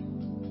today.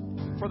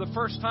 For the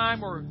first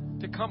time or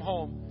to come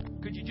home,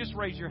 could you just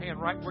raise your hand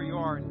right where you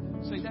are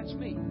and say, that's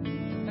me.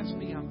 That's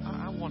me.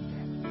 I want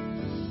that.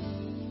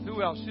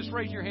 Who else? Just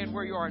raise your hand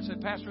where you are and say,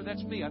 Pastor,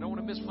 that's me. I don't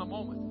want to miss my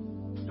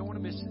moment. Don't want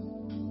to miss it.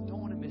 Don't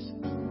want to miss it.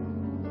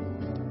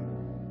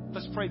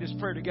 Let's pray this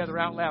prayer together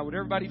out loud. Would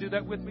everybody do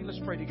that with me? Let's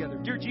pray together.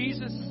 Dear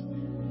Jesus,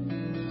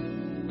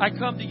 I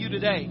come to you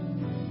today,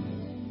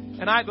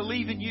 and I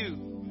believe in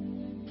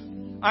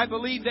you. I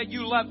believe that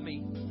you love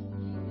me,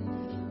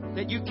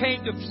 that you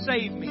came to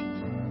save me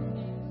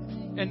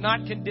and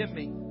not condemn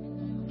me.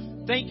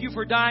 Thank you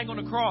for dying on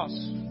the cross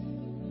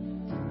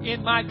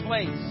in my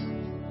place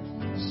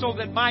so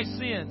that my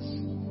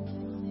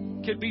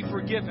sins can be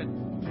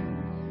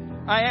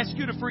forgiven. I ask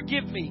you to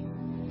forgive me.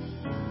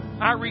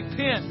 I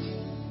repent.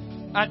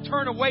 I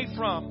turn away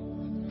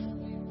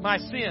from my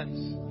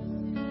sins.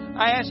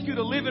 I ask you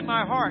to live in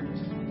my heart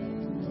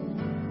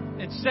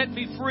and set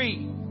me free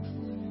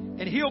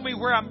and heal me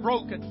where I'm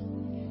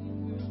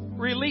broken.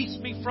 Release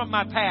me from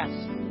my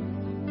past.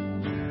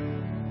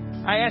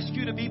 I ask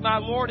you to be my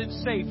Lord and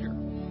Savior.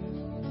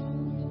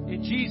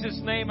 In Jesus'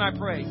 name I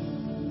pray.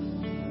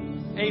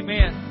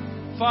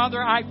 Amen.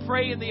 Father, I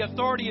pray in the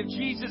authority of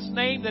Jesus'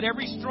 name that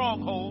every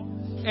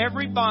stronghold,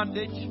 every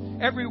bondage,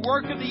 every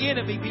work of the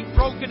enemy be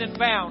broken and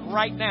bound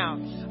right now.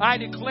 I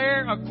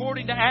declare,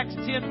 according to Acts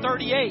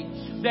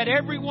 10:38, that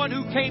everyone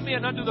who came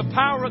in under the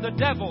power of the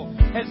devil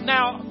is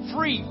now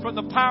free from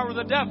the power of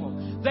the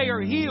devil. They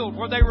are healed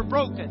where they were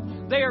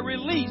broken. They are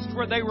released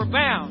where they were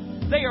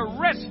bound. They are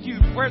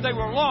rescued where they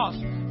were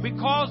lost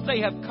because they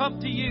have come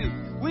to you.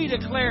 We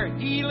declare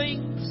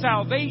healing,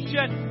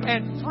 salvation,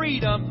 and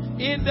freedom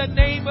in the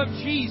name of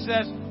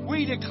Jesus.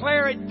 We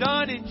declare it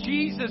done in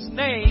Jesus'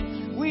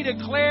 name. We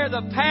declare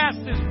the past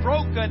is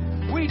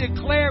broken. We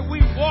declare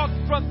we walk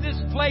from this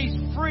place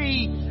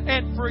free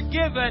and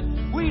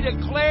forgiven. We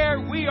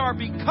declare we are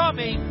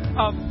becoming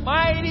a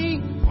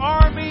mighty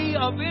army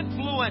of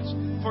influence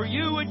for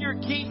you and your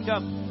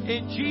kingdom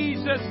in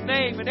Jesus'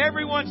 name. And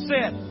everyone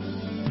said,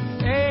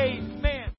 Amen.